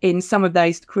thrive in some of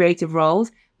those creative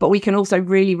roles, but we can also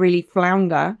really, really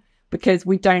flounder because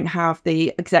we don't have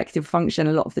the executive function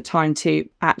a lot of the time to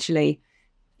actually,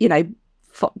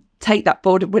 take that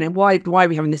board. Why are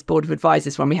we having this board of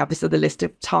advisors when we have this other list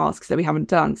of tasks that we haven't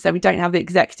done? So we don't have the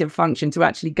executive function to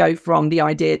actually go from the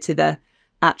idea to the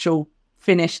actual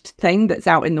finished thing that's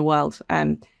out in the world.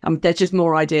 There's just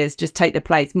more ideas just take the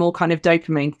place, more kind of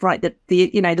dopamine, right?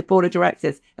 The board of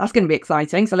directors, that's going to be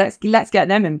exciting. So let's get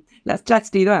them in. Let's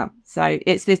do that. So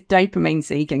it's this dopamine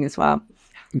seeking as well.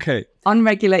 Okay.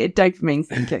 Unregulated dopamine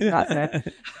seeking. That's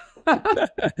it.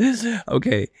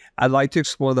 Okay. I'd like to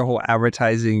explore the whole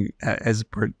advertising as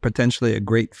potentially a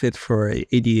great fit for a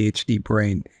ADHD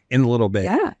brain in a little bit.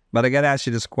 Yeah. But I got to ask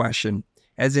you this question.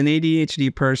 As an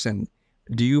ADHD person,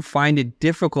 do you find it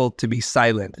difficult to be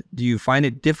silent? Do you find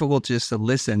it difficult just to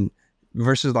listen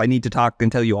versus I need to talk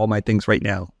and tell you all my things right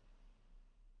now?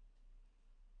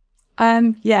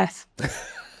 Yes.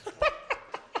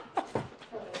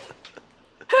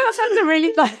 That's a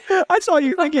really I saw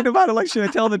you thinking about it like, should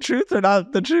I tell the truth or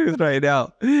not the truth right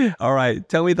now? All right.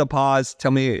 Tell me the pause.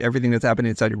 Tell me everything that's happening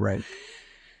inside your brain.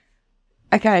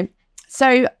 Okay.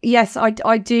 So yes,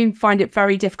 I do find it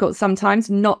very difficult sometimes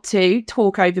not to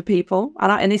talk over people,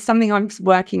 and it's something I'm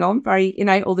working on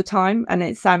all the time, and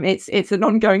it's an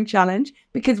ongoing challenge,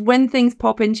 because when things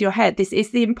pop into your head, this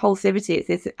is the impulsivity, it's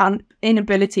this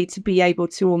inability to be able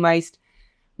to almost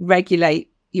regulate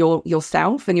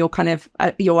yourself and your kind of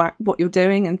what you're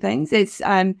doing and things. It's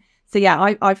so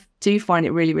yeah, I do find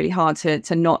it really, really hard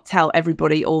to not tell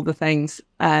everybody all the things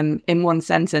in one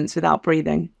sentence without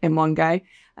breathing in one go.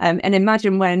 And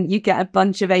imagine when you get a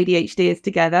bunch of ADHDers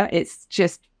together,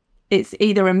 it's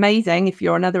either amazing if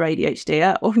you're another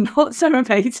ADHDer or not so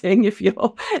amazing if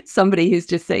you're somebody who's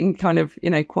just sitting kind of,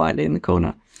 quietly in the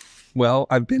corner. Well,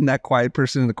 I've been that quiet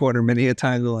person in the corner many a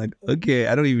time. They're like, okay,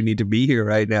 I don't even need to be here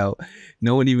right now.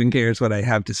 No one even cares what I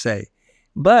have to say.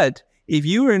 But if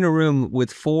you were in a room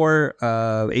with 4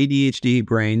 ADHD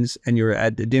brains and you're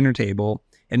at the dinner table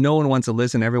and no one wants to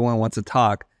listen, everyone wants to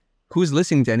talk, who's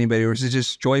listening to anybody, or is it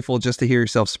just joyful just to hear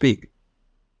yourself speak?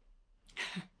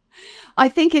 I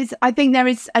think there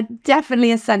is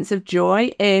definitely a sense of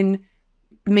joy in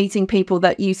meeting people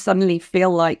that you suddenly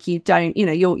feel like you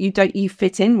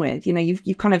fit in with.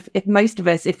 You've kind of, if most of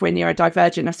us, if we're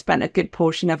neurodivergent, have spent a good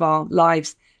portion of our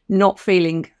lives not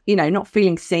feeling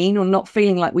seen or not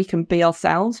feeling like we can be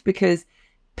ourselves, because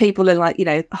people are like,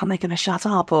 oh, am I going to shut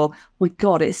up? Or, my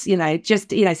God, it's,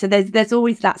 so there's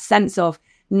always that sense of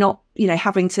not,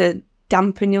 having to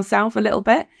dampen yourself a little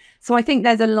bit. So I think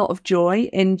there's a lot of joy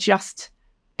in just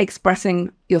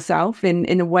expressing yourself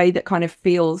in a way that kind of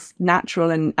feels natural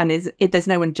and there's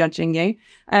no one judging you.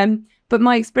 But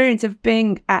my experience of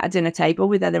being at a dinner table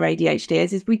with other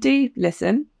ADHDers is we do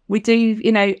listen. We do,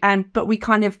 but we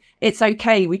kind of, it's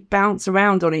okay. We bounce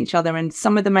around on each other. And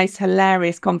some of the most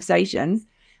hilarious conversations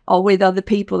are with other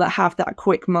people that have that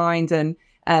quick mind and,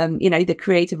 the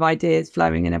creative ideas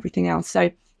flowing and everything else. So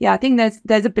yeah, I think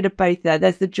there's a bit of both there.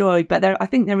 There's the joy, but I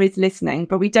think there is listening,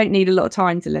 but we don't need a lot of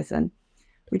time to listen.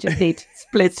 We just need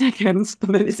split seconds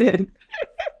and then it's in.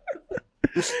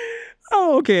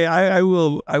 Oh, okay. I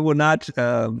will not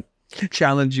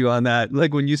challenge you on that.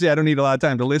 Like when you say I don't need a lot of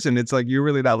time to listen, it's like you're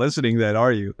really not listening then,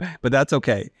 are you? But that's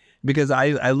okay. Because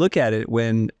I look at it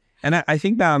and I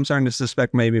think now I'm starting to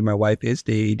suspect maybe my wife is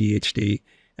the ADHD,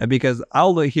 because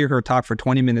I'll hear her talk for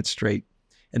 20 minutes straight.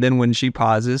 And then when she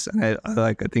pauses and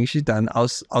I think she's done, I'll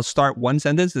start one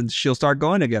sentence and she'll start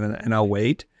going again and I'll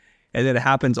wait. And then it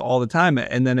happens all the time.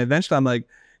 And then eventually I'm like,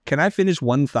 can I finish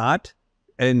one thought?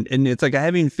 And it's like I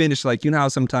haven't even finished. Like, how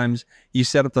sometimes you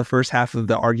set up the first half of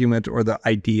the argument or the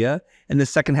idea and the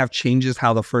second half changes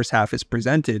how the first half is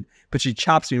presented. But she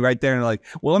chops me right there and like,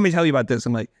 well, let me tell you about this.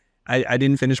 I'm like, I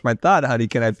didn't finish my thought, honey.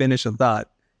 Can I finish a thought?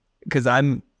 Because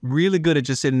I'm really good at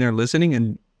just sitting there listening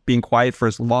and being quiet for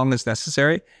as long as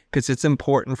necessary, because it's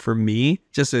important for me,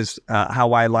 just as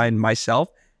how I align myself,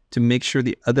 to make sure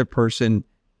the other person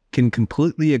can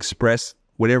completely express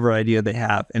whatever idea they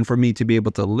have, and for me to be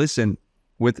able to listen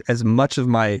with as much of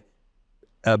my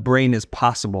brain as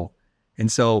possible.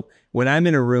 And so when I'm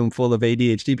in a room full of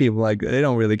ADHD people, like, they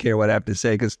don't really care what I have to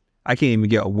say because I can't even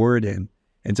get a word in.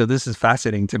 And so this is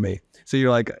fascinating to me. So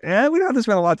you're like, we don't have to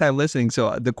spend a lot of time listening.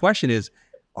 So the question is,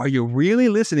 are you really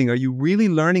listening? Are you really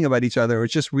learning about each other? Or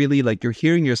it's just really like you're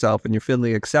hearing yourself and you're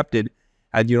feeling accepted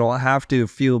and you don't have to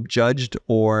feel judged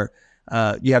or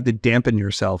you have to dampen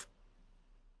yourself?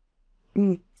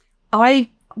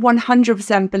 I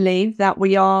 100% believe that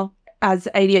we are, as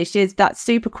ADHDs, that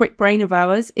super quick brain of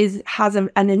ours has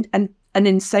an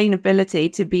insane ability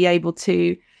to be able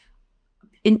to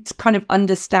kind of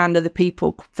understand other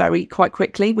people quite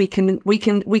quickly. We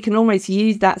can almost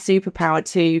use that superpower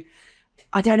to,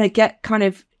 I don't know, get kind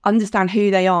of understand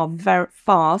who they are very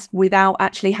fast without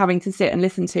actually having to sit and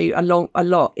listen to a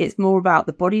lot. It's more about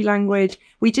the body language.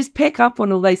 We just pick up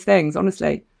on all those things,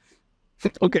 honestly.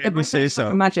 Okay, let me say so.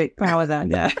 Like a magic power then,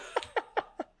 yeah.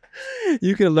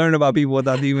 You can learn about people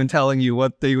without even telling you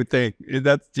what they would think.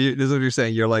 That's what you're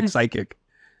saying. You're like psychic.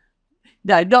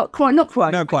 No, not quite. Not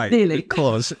quite. Nearly.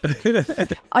 Close.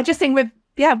 I just think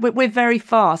we're very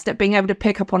fast at being able to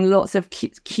pick up on lots of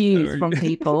cues from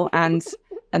people and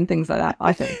things like that,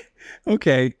 I think.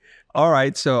 Okay. All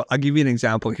right. So I'll give you an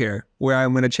example here where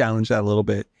I'm going to challenge that a little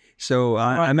bit. So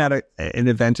I'm at an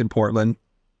event in Portland.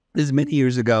 This is many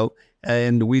years ago.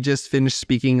 And we just finished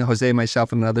speaking, Jose,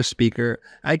 myself, and another speaker.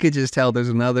 I could just tell there's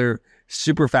another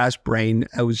super fast brain.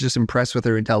 I was just impressed with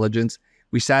her intelligence.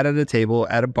 We sat at a table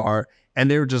at a bar,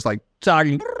 and they were just like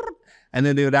talking. And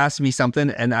then they would ask me something,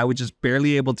 and I was just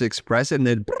barely able to express it. And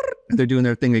then they're doing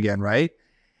their thing again, right?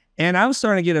 And I was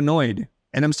starting to get annoyed,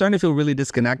 and I'm starting to feel really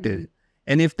disconnected.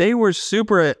 And if they were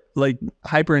super like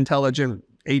hyper intelligent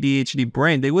ADHD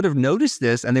brain, they would have noticed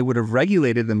this and they would have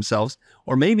regulated themselves.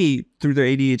 Or maybe through their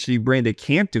ADHD brain, they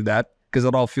can't do that because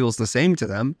it all feels the same to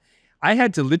them. I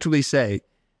had to literally say,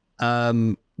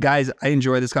 guys, I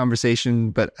enjoy this conversation,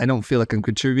 but I don't feel like I'm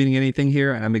contributing anything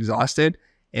here, and I'm exhausted.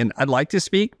 And I'd like to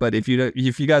speak, but if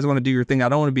you guys want to do your thing, I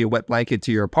don't want to be a wet blanket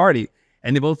to your party.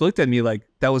 And they both looked at me like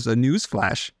that was a news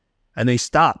flash, and they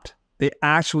stopped. They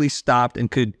actually stopped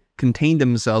and could contain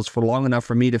themselves for long enough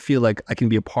for me to feel like I can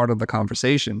be a part of the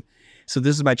conversation. So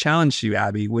this is my challenge to you,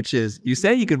 Abi, which is you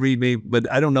say you could read me,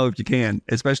 but I don't know if you can,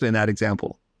 especially in that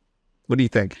example. What do you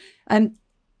think? I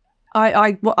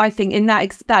think in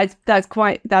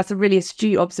that's a really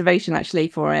astute observation actually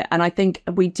for it. And I think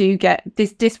we do get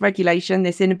this dysregulation,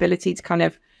 this inability to kind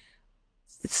of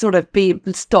sort of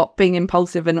stop being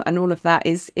impulsive and all of that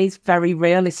is very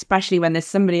real, especially when there's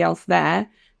somebody else there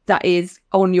that is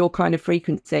on your kind of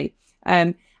frequency.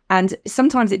 And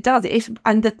sometimes it does.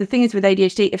 And the thing is with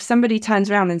ADHD, if somebody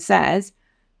turns around and says,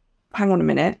 hang on a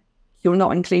minute, you're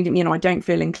not included, I don't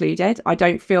feel included, I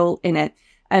don't feel in it.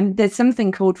 There's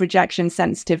something called rejection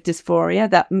sensitive dysphoria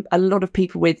that a lot of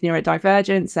people with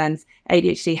neurodivergence and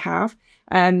ADHD have.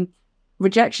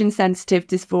 Rejection sensitive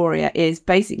dysphoria is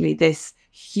basically this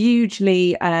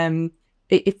hugely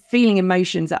feeling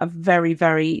emotions at a very,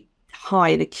 very high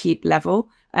and acute level.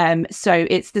 So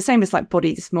it's the same as like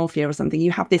body dysmorphia or something.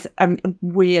 You have this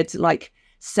weird like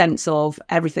sense of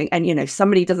everything, and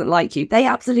somebody doesn't like you, they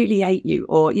absolutely hate you,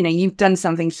 or you've done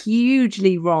something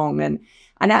hugely wrong,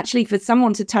 and actually for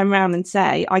someone to turn around and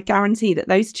say, I guarantee that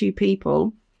those two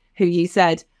people who you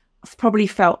said probably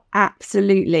felt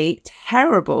absolutely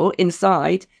terrible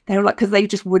inside, they were like, because they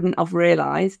just wouldn't have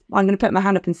realized. I'm going to put my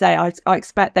hand up and say I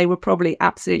expect they were probably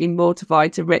absolutely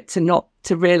mortified to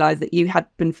realize that you had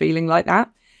been feeling like that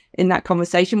in that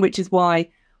conversation, which is why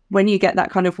when you get that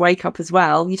kind of wake up as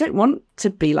well, you don't want to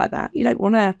be like that. You don't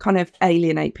want to kind of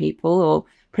alienate people or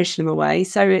push them away.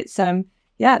 So it's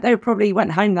they probably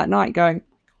went home that night going,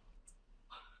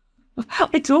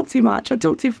 I talk too much, I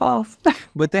talk too fast.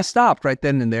 But they stopped right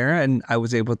then and there, and I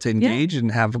was able to engage and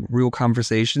have real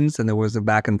conversations, and there was a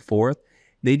back and forth.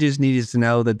 They just needed to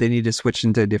know that they need to switch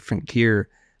into a different gear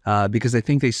because I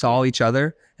think they saw each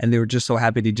other, and they were just so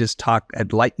happy to just talk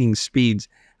at lightning speeds.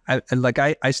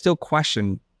 I still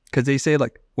question, because they say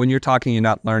like when you're talking, you're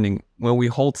not learning. When we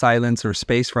hold silence or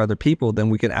space for other people, then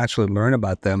we can actually learn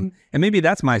about them. And maybe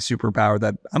that's my superpower,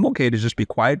 that I'm okay to just be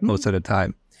quiet most of the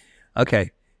time.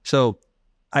 Okay. So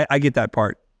I get that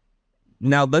part.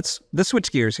 Now let's to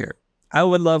switch gears here. I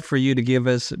would love for you to give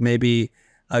us maybe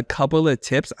a couple of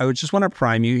tips. I would just want to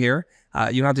prime you here.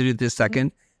 You don't have to do this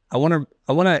second. I want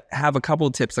to have a couple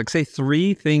of tips, like say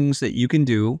 3 things that you can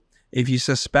do if you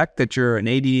suspect that you're an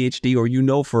ADHD,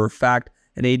 or for a fact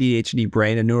an ADHD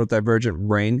brain, a neurodivergent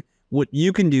brain, what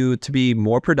you can do to be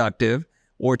more productive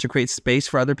or to create space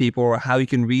for other people, or how you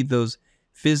can read those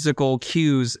physical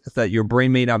cues that your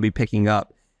brain may not be picking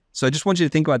up. So I just want you to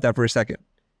think about that for a second.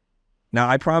 Now,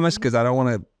 I promise, because I don't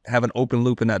want to have an open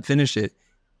loop and not finish it,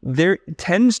 there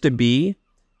tends to be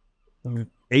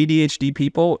ADHD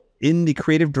people in the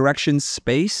creative direction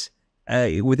space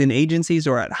within agencies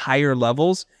or at higher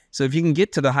levels. So if you can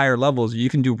get to the higher levels, you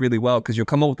can do really well because you'll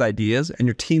come up with ideas and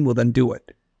your team will then do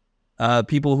it.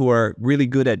 People who are really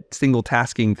good at single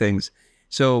tasking things.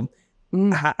 So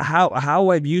how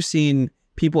have you seen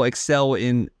people excel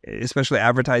in especially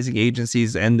advertising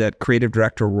agencies and that creative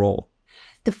director role?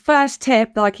 The first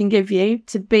tip that I can give you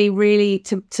to be really,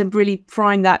 to really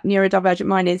prime that neurodivergent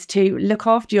mind is to look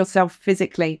after yourself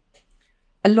physically.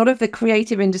 a lot of the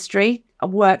creative industry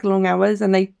work long hours,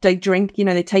 and they drink,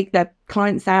 they take their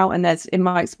clients out, and there's, in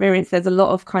my experience, there's a lot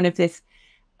of kind of this,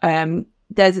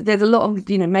 there's a lot of,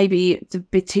 maybe it's a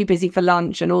bit too busy for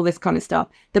lunch and all this kind of stuff.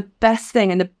 The best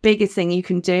thing and the biggest thing you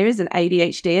can do as an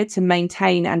ADHD to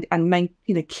maintain and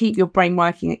keep your brain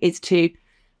working is to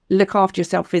look after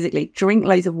yourself physically. Drink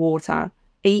loads of water,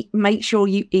 make sure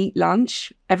you eat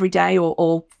lunch every day,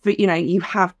 or you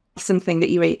have something that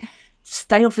you eat.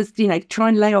 Stay off, try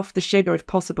and lay off the sugar if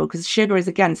possible, because sugar is,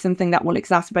 again, something that will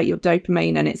exacerbate your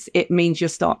dopamine, and it means you'll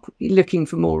start looking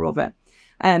for more of it.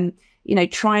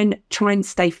 Try and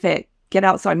stay fit, get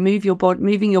outside, move your body.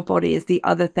 Moving your body is the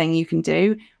other thing you can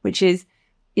do, which is,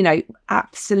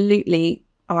 absolutely,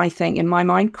 I think, in my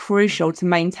mind, crucial to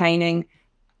maintaining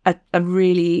a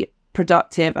really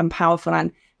productive and powerful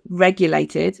and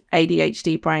regulated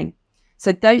ADHD brain.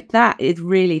 So that is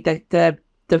really the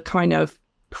kind of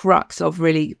crux of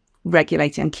really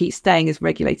regulating, and keep staying as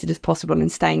regulated as possible, and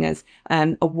staying as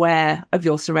aware of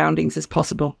your surroundings as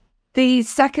possible. The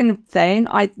second thing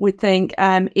I would think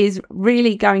is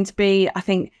really going to be, I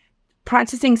think,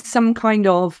 practicing some kind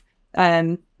of,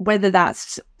 whether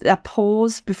that's a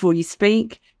pause before you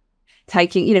speak,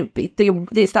 taking,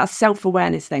 it's that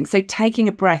self-awareness thing. So taking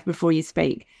a breath before you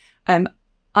speak,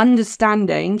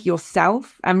 understanding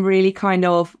yourself, and really kind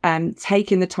of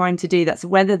taking the time to do that. So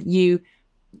whether you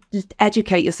just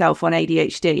educate yourself on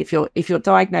ADHD, if you're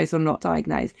diagnosed or not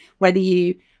diagnosed, whether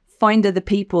you find other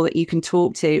people that you can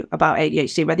talk to about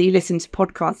ADHD, whether you listen to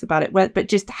podcasts about it, but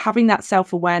just having that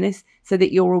self-awareness so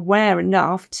that you're aware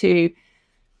enough to,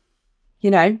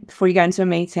 before you go into a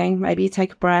meeting, maybe you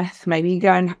take a breath, maybe you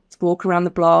go and walk around the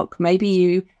block, maybe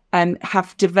you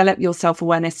have developed your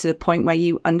self-awareness to the point where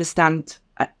you understand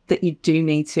that you do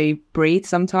need to breathe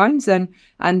sometimes, and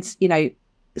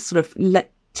sort of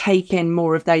take in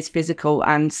more of those physical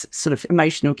and sort of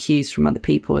emotional cues from other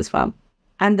people as well.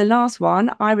 And the last one,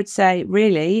 I would say,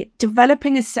 really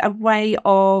developing a way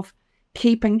of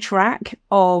keeping track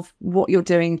of what you're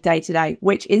doing day to day,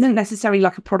 which isn't necessarily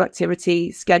like a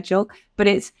productivity schedule, but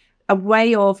it's a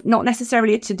way of, not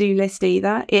necessarily a to-do list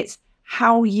either. It's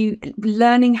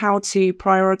learning how to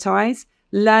prioritize,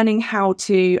 learning how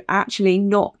to actually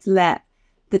not let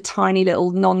the tiny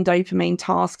little non-dopamine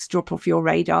tasks drop off your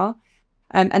radar.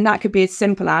 And that could be as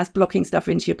simple as blocking stuff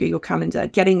into your Google Calendar,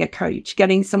 getting a coach,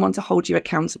 getting someone to hold you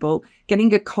accountable,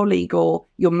 getting a colleague or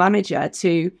your manager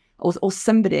or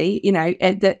somebody,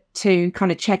 to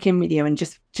kind of check in with you, and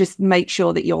just make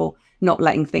sure that you're not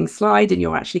letting things slide and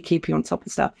you're actually keeping on top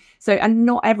of stuff. So, and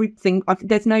not everything,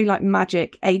 there's no like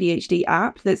magic ADHD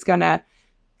app that's going to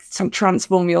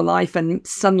transform your life and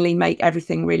suddenly make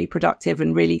everything really productive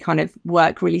and really kind of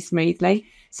work really smoothly.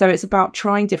 So it's about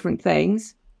trying different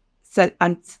things. So,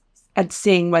 and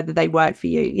seeing whether they work for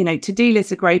you. To-do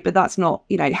lists are great, but that's not,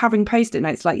 having post-it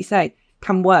notes, like you say,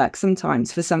 can work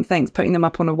sometimes for some things, putting them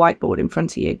up on a whiteboard in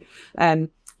front of you.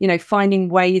 Finding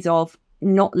ways of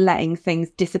not letting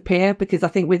things disappear, because I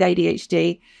think with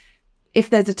ADHD, if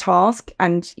there's a task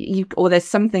and or there's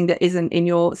something that isn't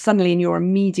suddenly in your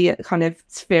immediate kind of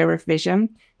sphere of vision,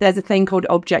 there's a thing called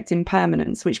object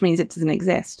impermanence, which means it doesn't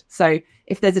exist. So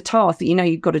if there's a task that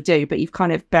you've got to do, but you've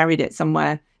kind of buried it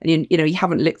somewhere, and you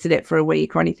haven't looked at it for a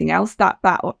week or anything else, that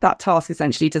task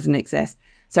essentially doesn't exist.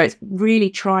 So it's really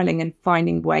trialing and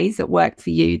finding ways that work for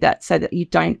you, so that you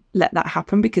don't let that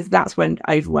happen, because that's when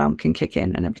overwhelm can kick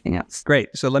in and everything else. Great.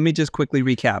 So let me just quickly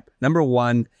recap. Number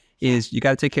one is you got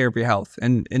to take care of your health.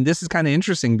 And this is kind of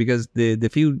interesting, because the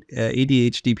few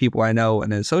ADHD people I know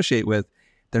and associate with,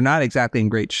 they're not exactly in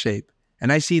great shape.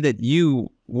 And I see that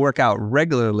you work out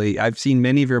regularly. I've seen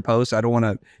many of your posts. I don't want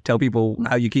to tell people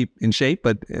how you keep in shape,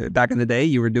 but back in the day,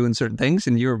 you were doing certain things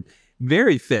and you're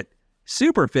very fit,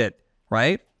 super fit,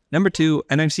 right? Number two,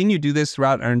 and I've seen you do this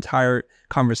throughout our entire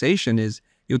conversation, is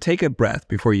you'll take a breath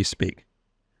before you speak.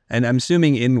 And I'm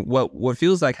assuming in what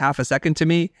feels like half a second to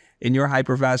me, in your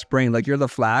hyper-fast brain, like you're the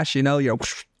Flash,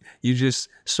 you just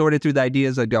sorted through the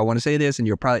ideas, like, do I want to say this? And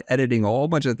you're probably editing a whole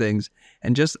bunch of things.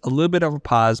 And just a little bit of a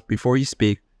pause before you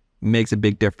speak makes a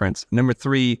big difference. Number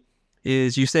three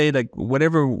is you say like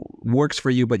whatever works for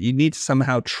you, but you need to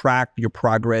somehow track your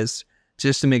progress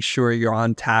just to make sure you're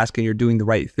on task and you're doing the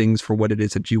right things for what it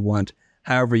is that you want,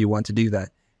 however you want to do that.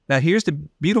 Now, here's the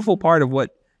beautiful part of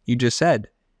what you just said.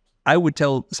 I would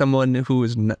tell someone who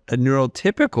is a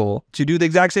neurotypical to do the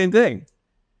exact same thing.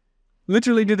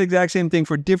 Literally do the exact same thing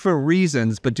for different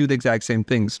reasons, but do the exact same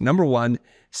things. Number one,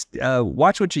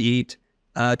 watch what you eat,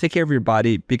 take care of your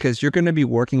body, because you're going to be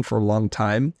working for a long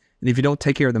time. And if you don't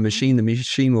take care of the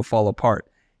machine will fall apart.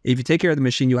 If you take care of the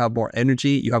machine, you'll have more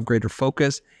energy, you have greater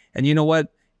focus. And you know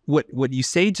what? what you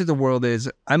say to the world is,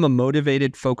 I'm a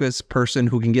motivated, focused person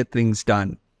who can get things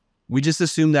done. We just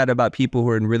assume that about people who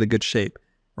are in really good shape,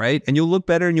 right? And you'll look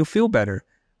better and you'll feel better.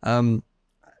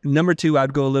 Number two,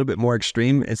 I'd go a little bit more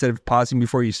extreme. Instead of pausing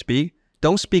before you speak,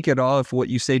 don't speak at all if what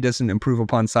you say doesn't improve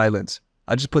upon silence.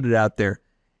 I'll just put it out there.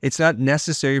 It's not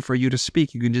necessary for you to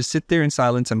speak. You can just sit there in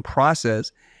silence and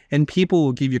process, and people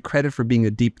will give you credit for being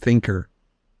a deep thinker,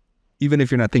 even if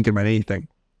you're not thinking about anything.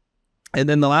 And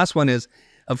then the last one is,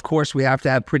 of course, we have to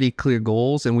have pretty clear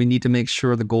goals, and we need to make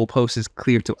sure the goalpost is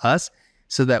clear to us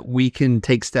so that we can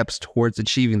take steps towards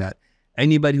achieving that.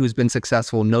 Anybody who's been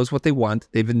successful knows what they want.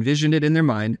 They've envisioned it in their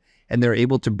mind, and they're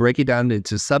able to break it down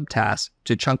into subtasks,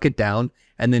 to chunk it down,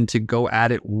 and then to go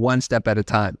at it one step at a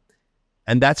time.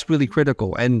 And that's really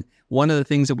critical. And one of the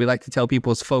things that we like to tell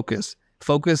people is focus.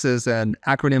 Focus is an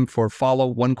acronym for follow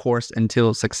one course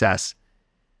until success.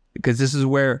 Because this is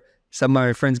where some of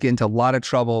my friends get into a lot of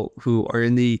trouble who are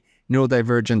in the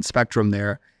neurodivergent spectrum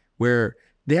there, where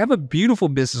they have a beautiful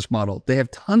business model. They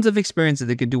have tons of experience that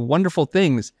they can do wonderful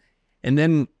things. And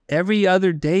then every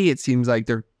other day, it seems like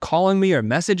they're calling me or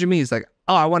messaging me. It's like,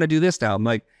 oh, I want to do this now. I'm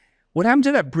like, what happened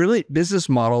to that brilliant business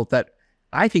model that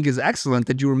I think is excellent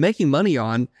that you were making money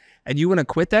on, and you want to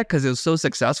quit that because it was so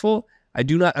successful? I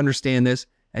do not understand this.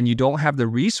 And you don't have the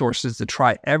resources to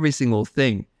try every single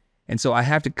thing. And so I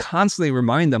have to constantly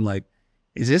remind them, like,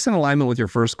 is this in alignment with your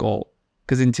first goal?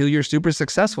 Because until you're super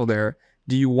successful there,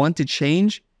 do you want to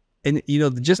change? And, you know,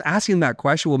 just asking that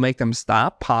question will make them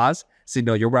stop, pause, say,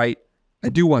 no, you're right. I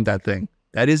do want that thing.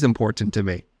 That is important to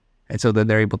me. And so then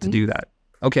they're able to do that.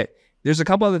 Okay. There's a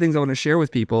couple other things I want to share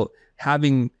with people,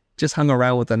 having just hung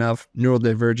around with enough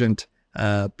neurodivergent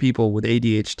people with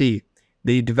ADHD.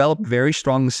 They develop very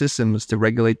strong systems to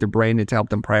regulate their brain and to help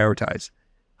them prioritize.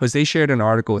 Because they shared an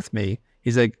article with me.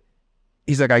 He's like,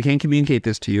 I can't communicate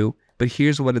this to you, but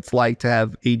here's what it's like to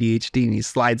have ADHD. And he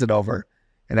slides it over.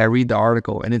 And I read the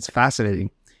article, and it's fascinating.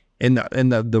 And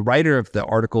the writer of the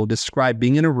article described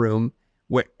being in a room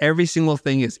where every single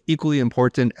thing is equally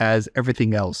important as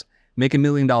everything else. Make $1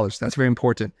 million, that's very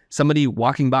important. Somebody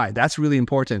walking by, that's really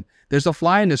important. There's a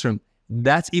fly in this room,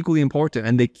 that's equally important,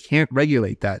 and they can't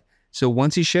regulate that. So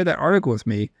once he shared that article with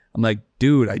me, I'm like,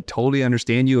 dude, I totally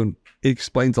understand you, and it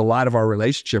explains a lot of our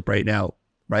relationship right now,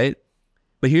 right?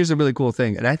 But here's a really cool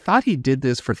thing, and I thought he did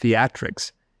this for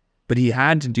theatrics, but he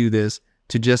had to do this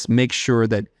to just make sure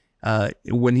that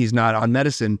when he's not on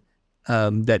medicine,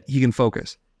 that he can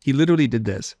focus. He literally did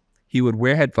this. He would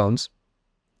wear headphones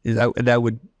that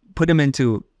would put him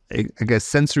into a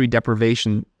sensory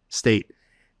deprivation state.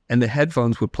 And the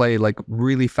headphones would play like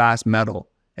really fast metal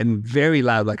and very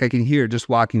loud, like I can hear just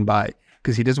walking by,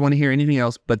 because he doesn't want to hear anything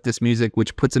else but this music,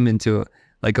 which puts him into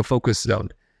like a focus zone.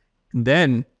 And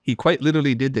then he quite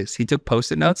literally did this. He took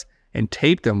Post-it notes and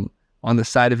taped them on the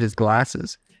side of his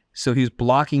glasses. So he was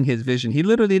blocking his vision. He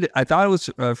literally did, I thought it was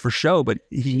for show, but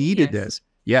he needed this.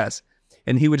 Yes.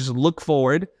 And he would just look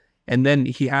forward, and then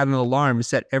he had an alarm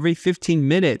set every 15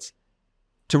 minutes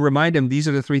to remind him, these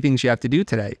are the 3 things you have to do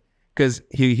today. Because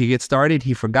he gets started,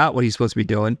 he forgot what he's supposed to be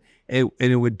doing, and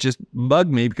it would just bug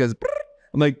me because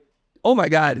I'm like, oh my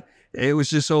God, it was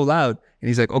just so loud. And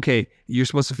he's like, okay, you're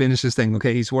supposed to finish this thing.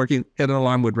 Okay, he's working, and an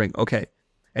alarm would ring. Okay.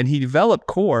 And he developed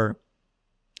CORE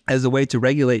as a way to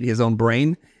regulate his own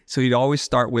brain. So he'd always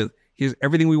start with, here's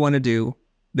everything we want to do.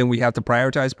 Then we have to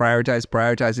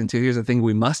prioritize until here's the thing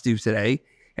we must do today.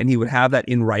 And he would have that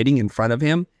in writing in front of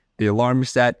him, the alarm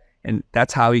set, and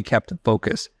that's how he kept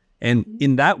focus. And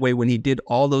in that way, when he did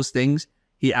all those things,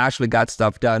 he actually got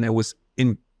stuff done. It was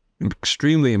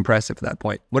extremely impressive at that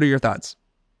point. What are your thoughts?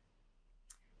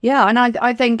 Yeah, and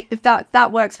I think if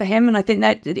that works for him, and I think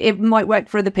that it might work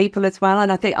for other people as well.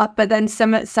 And I think, but then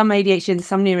some ADHD and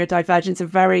some neurodivergents are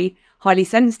very highly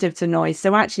sensitive to noise.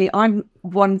 So actually, I'm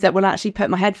one that will actually put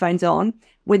my headphones on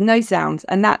with no sound,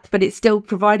 but it's still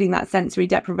providing that sensory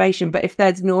deprivation. But if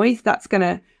there's noise,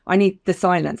 I need the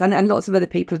silence, and lots of other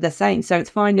people are the same. So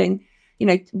it's finding,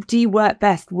 do you work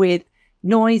best with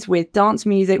noise, with dance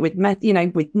music, with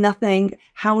with nothing?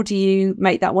 How do you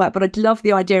make that work? But I'd love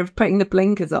the idea of putting the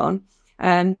blinkers on.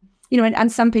 And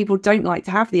some people don't like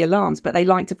to have the alarms, but they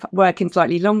like to work in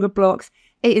slightly longer blocks.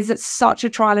 It is such a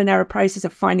trial and error process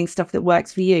of finding stuff that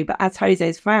works for you. But as Jose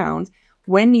has found,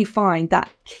 when you find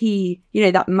that key,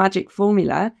 that magic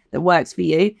formula that works for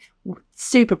you,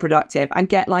 super productive, and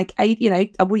get like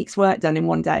a week's work done in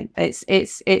one day.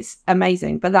 It's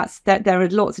amazing. But there are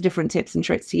lots of different tips and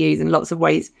tricks to use and lots of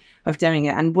ways of doing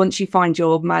it. And once you find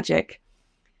your magic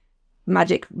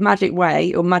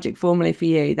way or magic formula for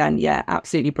you, then yeah,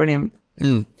 absolutely brilliant.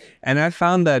 And I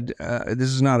found that this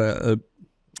is not a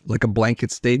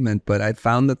blanket statement, but I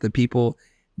found that the people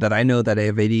that I know that I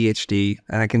have ADHD,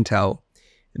 and I can tell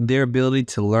their ability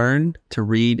to learn, to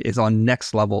read is on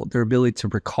next level. Their ability to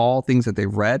recall things that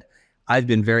they've read, I've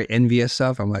been very envious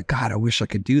of. I'm like, God, I wish I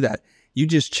could do that. You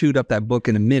just chewed up that book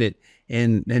in a minute,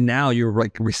 and now you're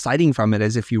like reciting from it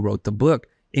as if you wrote the book.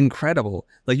 Incredible.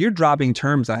 Like, you're dropping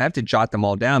terms. I have to jot them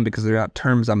all down because they're not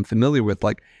terms I'm familiar with,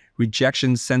 like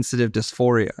rejection sensitive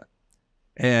dysphoria.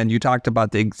 And you talked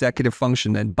about the executive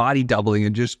function and body doubling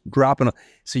and just dropping.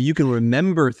 So you can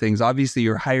remember things. Obviously,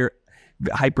 you're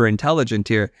hyper intelligent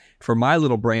here. For my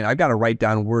little brain, I've got to write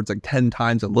down words like 10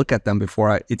 times and look at them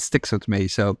before it sticks with me.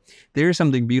 So there's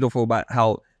something beautiful about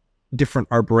how different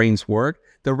our brains work.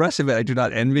 The rest of it, I do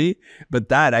not envy, but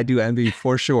that I do envy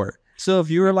for sure. So if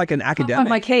you were like an academic, not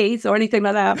my keys or anything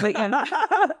like that, but yeah.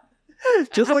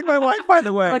 Just like my wife, by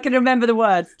the way. I can remember the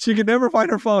words. She can never find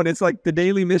her phone. It's like the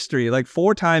daily mystery. Like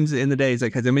 4 times in the day, it's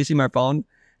like, has anybody seen my phone?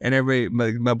 And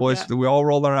my boys, we all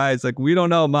roll our eyes like, we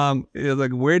don't know, Mom. It's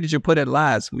like, where did you put it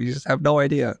last? We just have no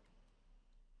idea.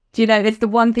 Do you know, it's the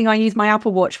one thing I use my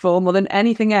Apple Watch for more than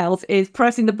anything else is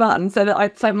pressing the button so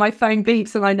that so my phone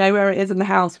beeps and I know where it is in the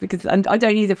house, and I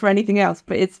don't use it for anything else,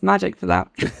 but it's magic for that.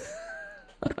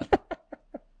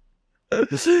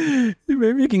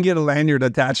 Maybe you can get a lanyard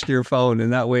attached to your phone,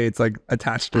 and that way it's like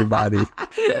attached to your body.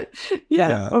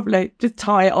 Yeah, probably. Just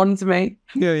tie it onto me.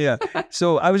 Yeah.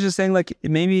 So I was just saying, like,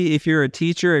 maybe if you're a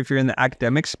teacher, if you're in the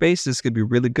academic space, this could be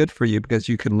really good for you because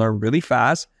you can learn really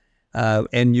fast,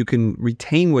 and you can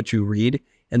retain what you read,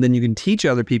 and then you can teach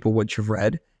other people what you've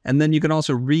read, and then you can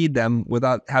also read them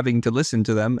without having to listen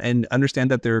to them and understand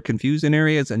that they're confused in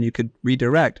areas, and you could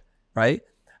redirect, right?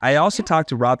 I also talked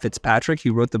to Rob Fitzpatrick. He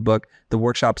wrote the book, The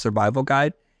Workshop Survival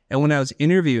Guide. And when I was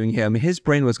interviewing him, his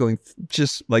brain was going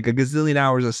just like a gazillion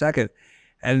hours a second.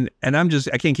 And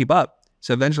I can't keep up.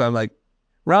 So eventually I'm like,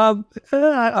 Rob,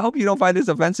 I hope you don't find this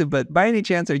offensive, but by any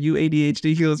chance, are you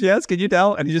ADHD? He goes, yes, can you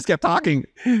tell? And he just kept talking.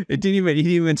 He didn't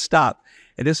even stop.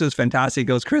 And this was fantastic. He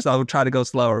goes, Chris, I'll try to go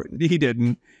slower. He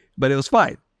didn't, but it was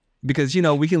fine. Because, you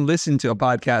know, we can listen to a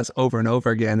podcast over and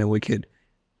over again and we could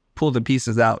pull the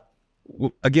pieces out.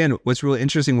 Again, what's really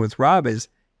interesting with Rob is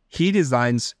he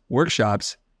designs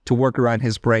workshops to work around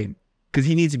his brain because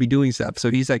he needs to be doing stuff.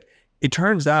 So he's like, it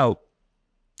turns out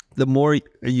the more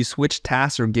you switch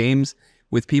tasks or games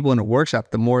with people in a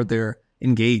workshop, the more they're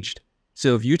engaged.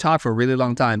 So if you talk for a really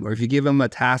long time, or if you give them a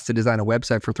task to design a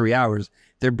website for 3 hours,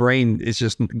 their brain is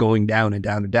just going down and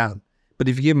down and down. But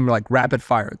if you give them like rapid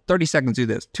fire, 30 seconds do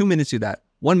this, 2 minutes do that,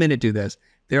 1 minute do this,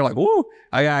 they're like, oh,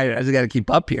 I just got to keep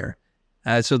up here.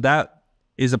 So that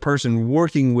is a person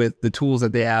working with the tools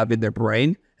that they have in their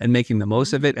brain and making the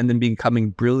most of it, and then becoming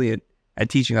brilliant at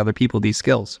teaching other people these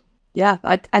skills. Yeah,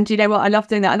 and you know what? I love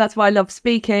doing that, and that's why I love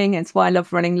speaking. It's why I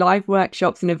love running live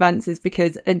workshops and events, is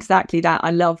because exactly that.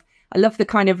 I love the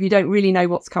kind of, you don't really know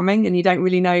what's coming, and you don't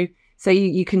really know, so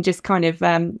you can just kind of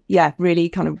really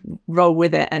kind of roll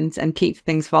with it and keep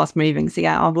things fast moving. So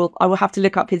yeah, I will have to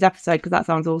look up his episode because that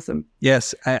sounds awesome.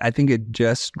 Yes, I think it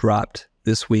just dropped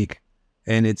this week.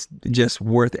 And it's just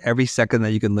worth every second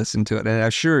that you can listen to it. And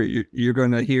I'm sure you're going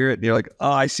to hear it. And you're like,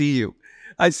 oh, I see you.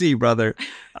 I see you, brother.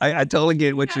 I totally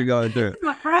get what you're going through.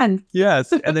 My friend.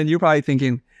 Yes. And then you're probably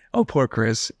thinking, oh, poor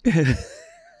Chris.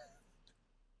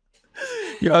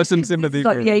 You have some sympathy. It's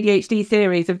like the ADHD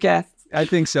series of guests. I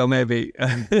think so, maybe.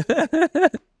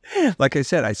 Like I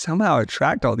said, I somehow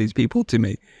attract all these people to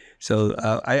me. So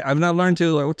I've not learned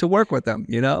to work with them,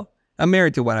 you know? I'm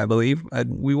married to one, I believe.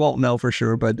 We won't know for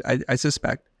sure, but I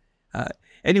suspect.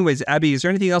 Anyways, Abi, is there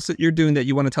anything else that you're doing that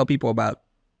you want to tell people about?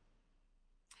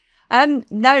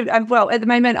 No. Well, at the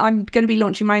moment, I'm going to be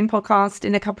launching my own podcast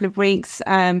in a couple of weeks,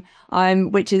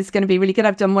 which is going to be really good.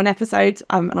 I've done 1 episode,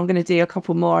 and I'm going to do a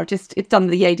couple more. It's done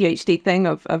the ADHD thing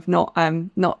of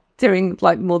not doing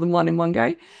like more than one in one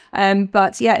go.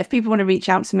 But yeah, if people want to reach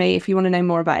out to me, if you want to know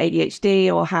more about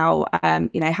ADHD or how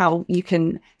how you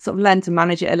can sort of learn to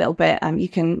manage it a little bit, you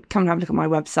can come and have a look at my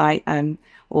website,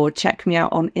 or check me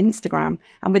out on Instagram.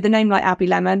 And with the name like Abi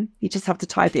Lemon, you just have to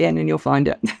type it in and you'll find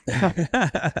it.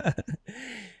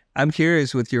 I'm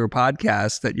curious, with your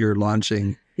podcast that you're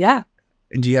launching. Yeah.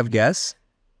 Do you have guests?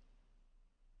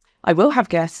 I will have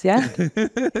guests, yeah.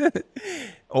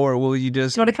 Or will you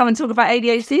just... Do you want to come and talk about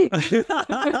ADHD?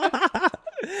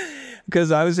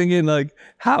 Because I was thinking, like,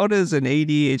 how does an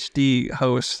ADHD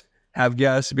host have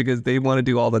guests because they want to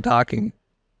do all the talking?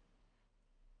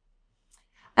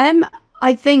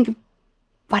 I think,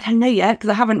 I don't know yet because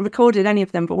I haven't recorded any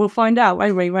of them, but we'll find out,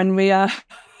 won't we, when we'll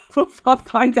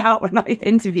find out when I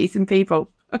interview some people.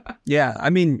 Yeah,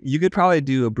 I mean, you could probably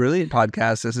do a brilliant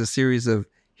podcast as a series of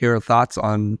hero thoughts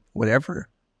on whatever,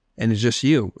 and it's just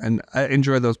you. And I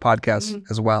enjoy those podcasts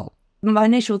as well. my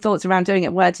initial thoughts around doing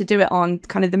it were to do it on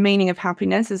kind of the meaning of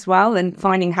happiness as well, and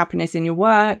finding happiness in your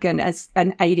work, and as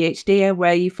an ADHD,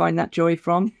 where you find that joy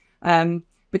from,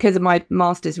 because of my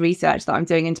master's research that I'm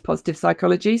doing into positive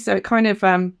psychology. So it kind of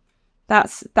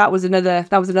that was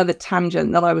another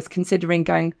tangent that I was considering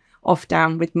going off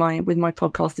down with my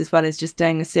podcast, as well as just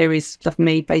doing a series of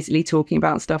me basically talking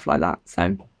about stuff like that.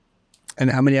 So,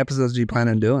 and how many episodes do you plan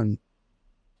on doing?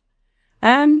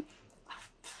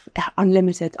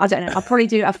 Unlimited. I don't know. I'll probably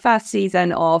do a first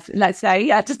season of, let's say,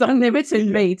 just unlimited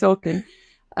me talking.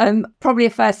 Probably a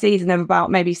first season of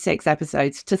about maybe 6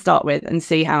 episodes to start with, and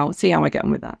see how I get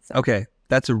on with that. So. Okay,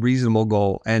 that's a reasonable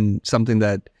goal, and something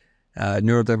that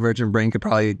neurodivergent brain could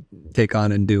probably take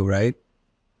on and do, right?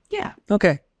 Yeah.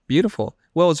 Okay, beautiful.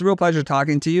 Well, it's a real pleasure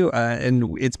talking to you,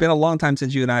 and it's been a long time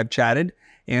since you and I have chatted,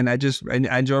 and I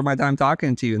enjoyed my time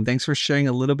talking to you, and thanks for sharing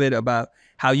a little bit about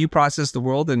how you process the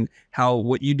world and how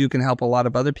what you do can help a lot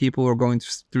of other people who are going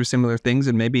through similar things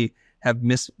and maybe have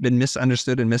been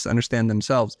misunderstood and misunderstand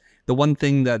themselves. The one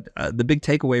thing that the big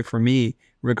takeaway for me,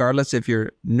 regardless if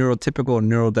you're neurotypical or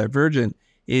neurodivergent,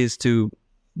 is to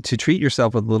treat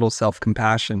yourself with a little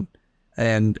self-compassion.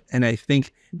 And I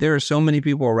think there are so many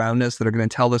people around us that are going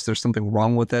to tell us there's something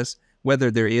wrong with us, whether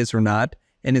there is or not.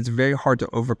 And it's very hard to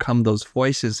overcome those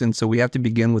voices. And so we have to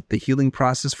begin with the healing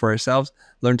process for ourselves,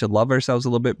 learn to love ourselves a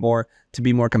little bit more, to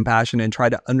be more compassionate, and try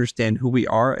to understand who we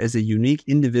are as a unique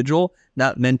individual,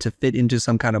 not meant to fit into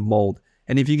some kind of mold.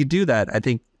 And if you could do that, I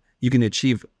think you can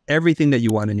achieve everything that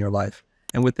you want in your life.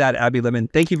 And with that, Abi Lemon,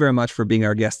 thank you very much for being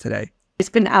our guest today. It's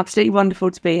been absolutely wonderful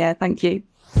to be here. Thank you.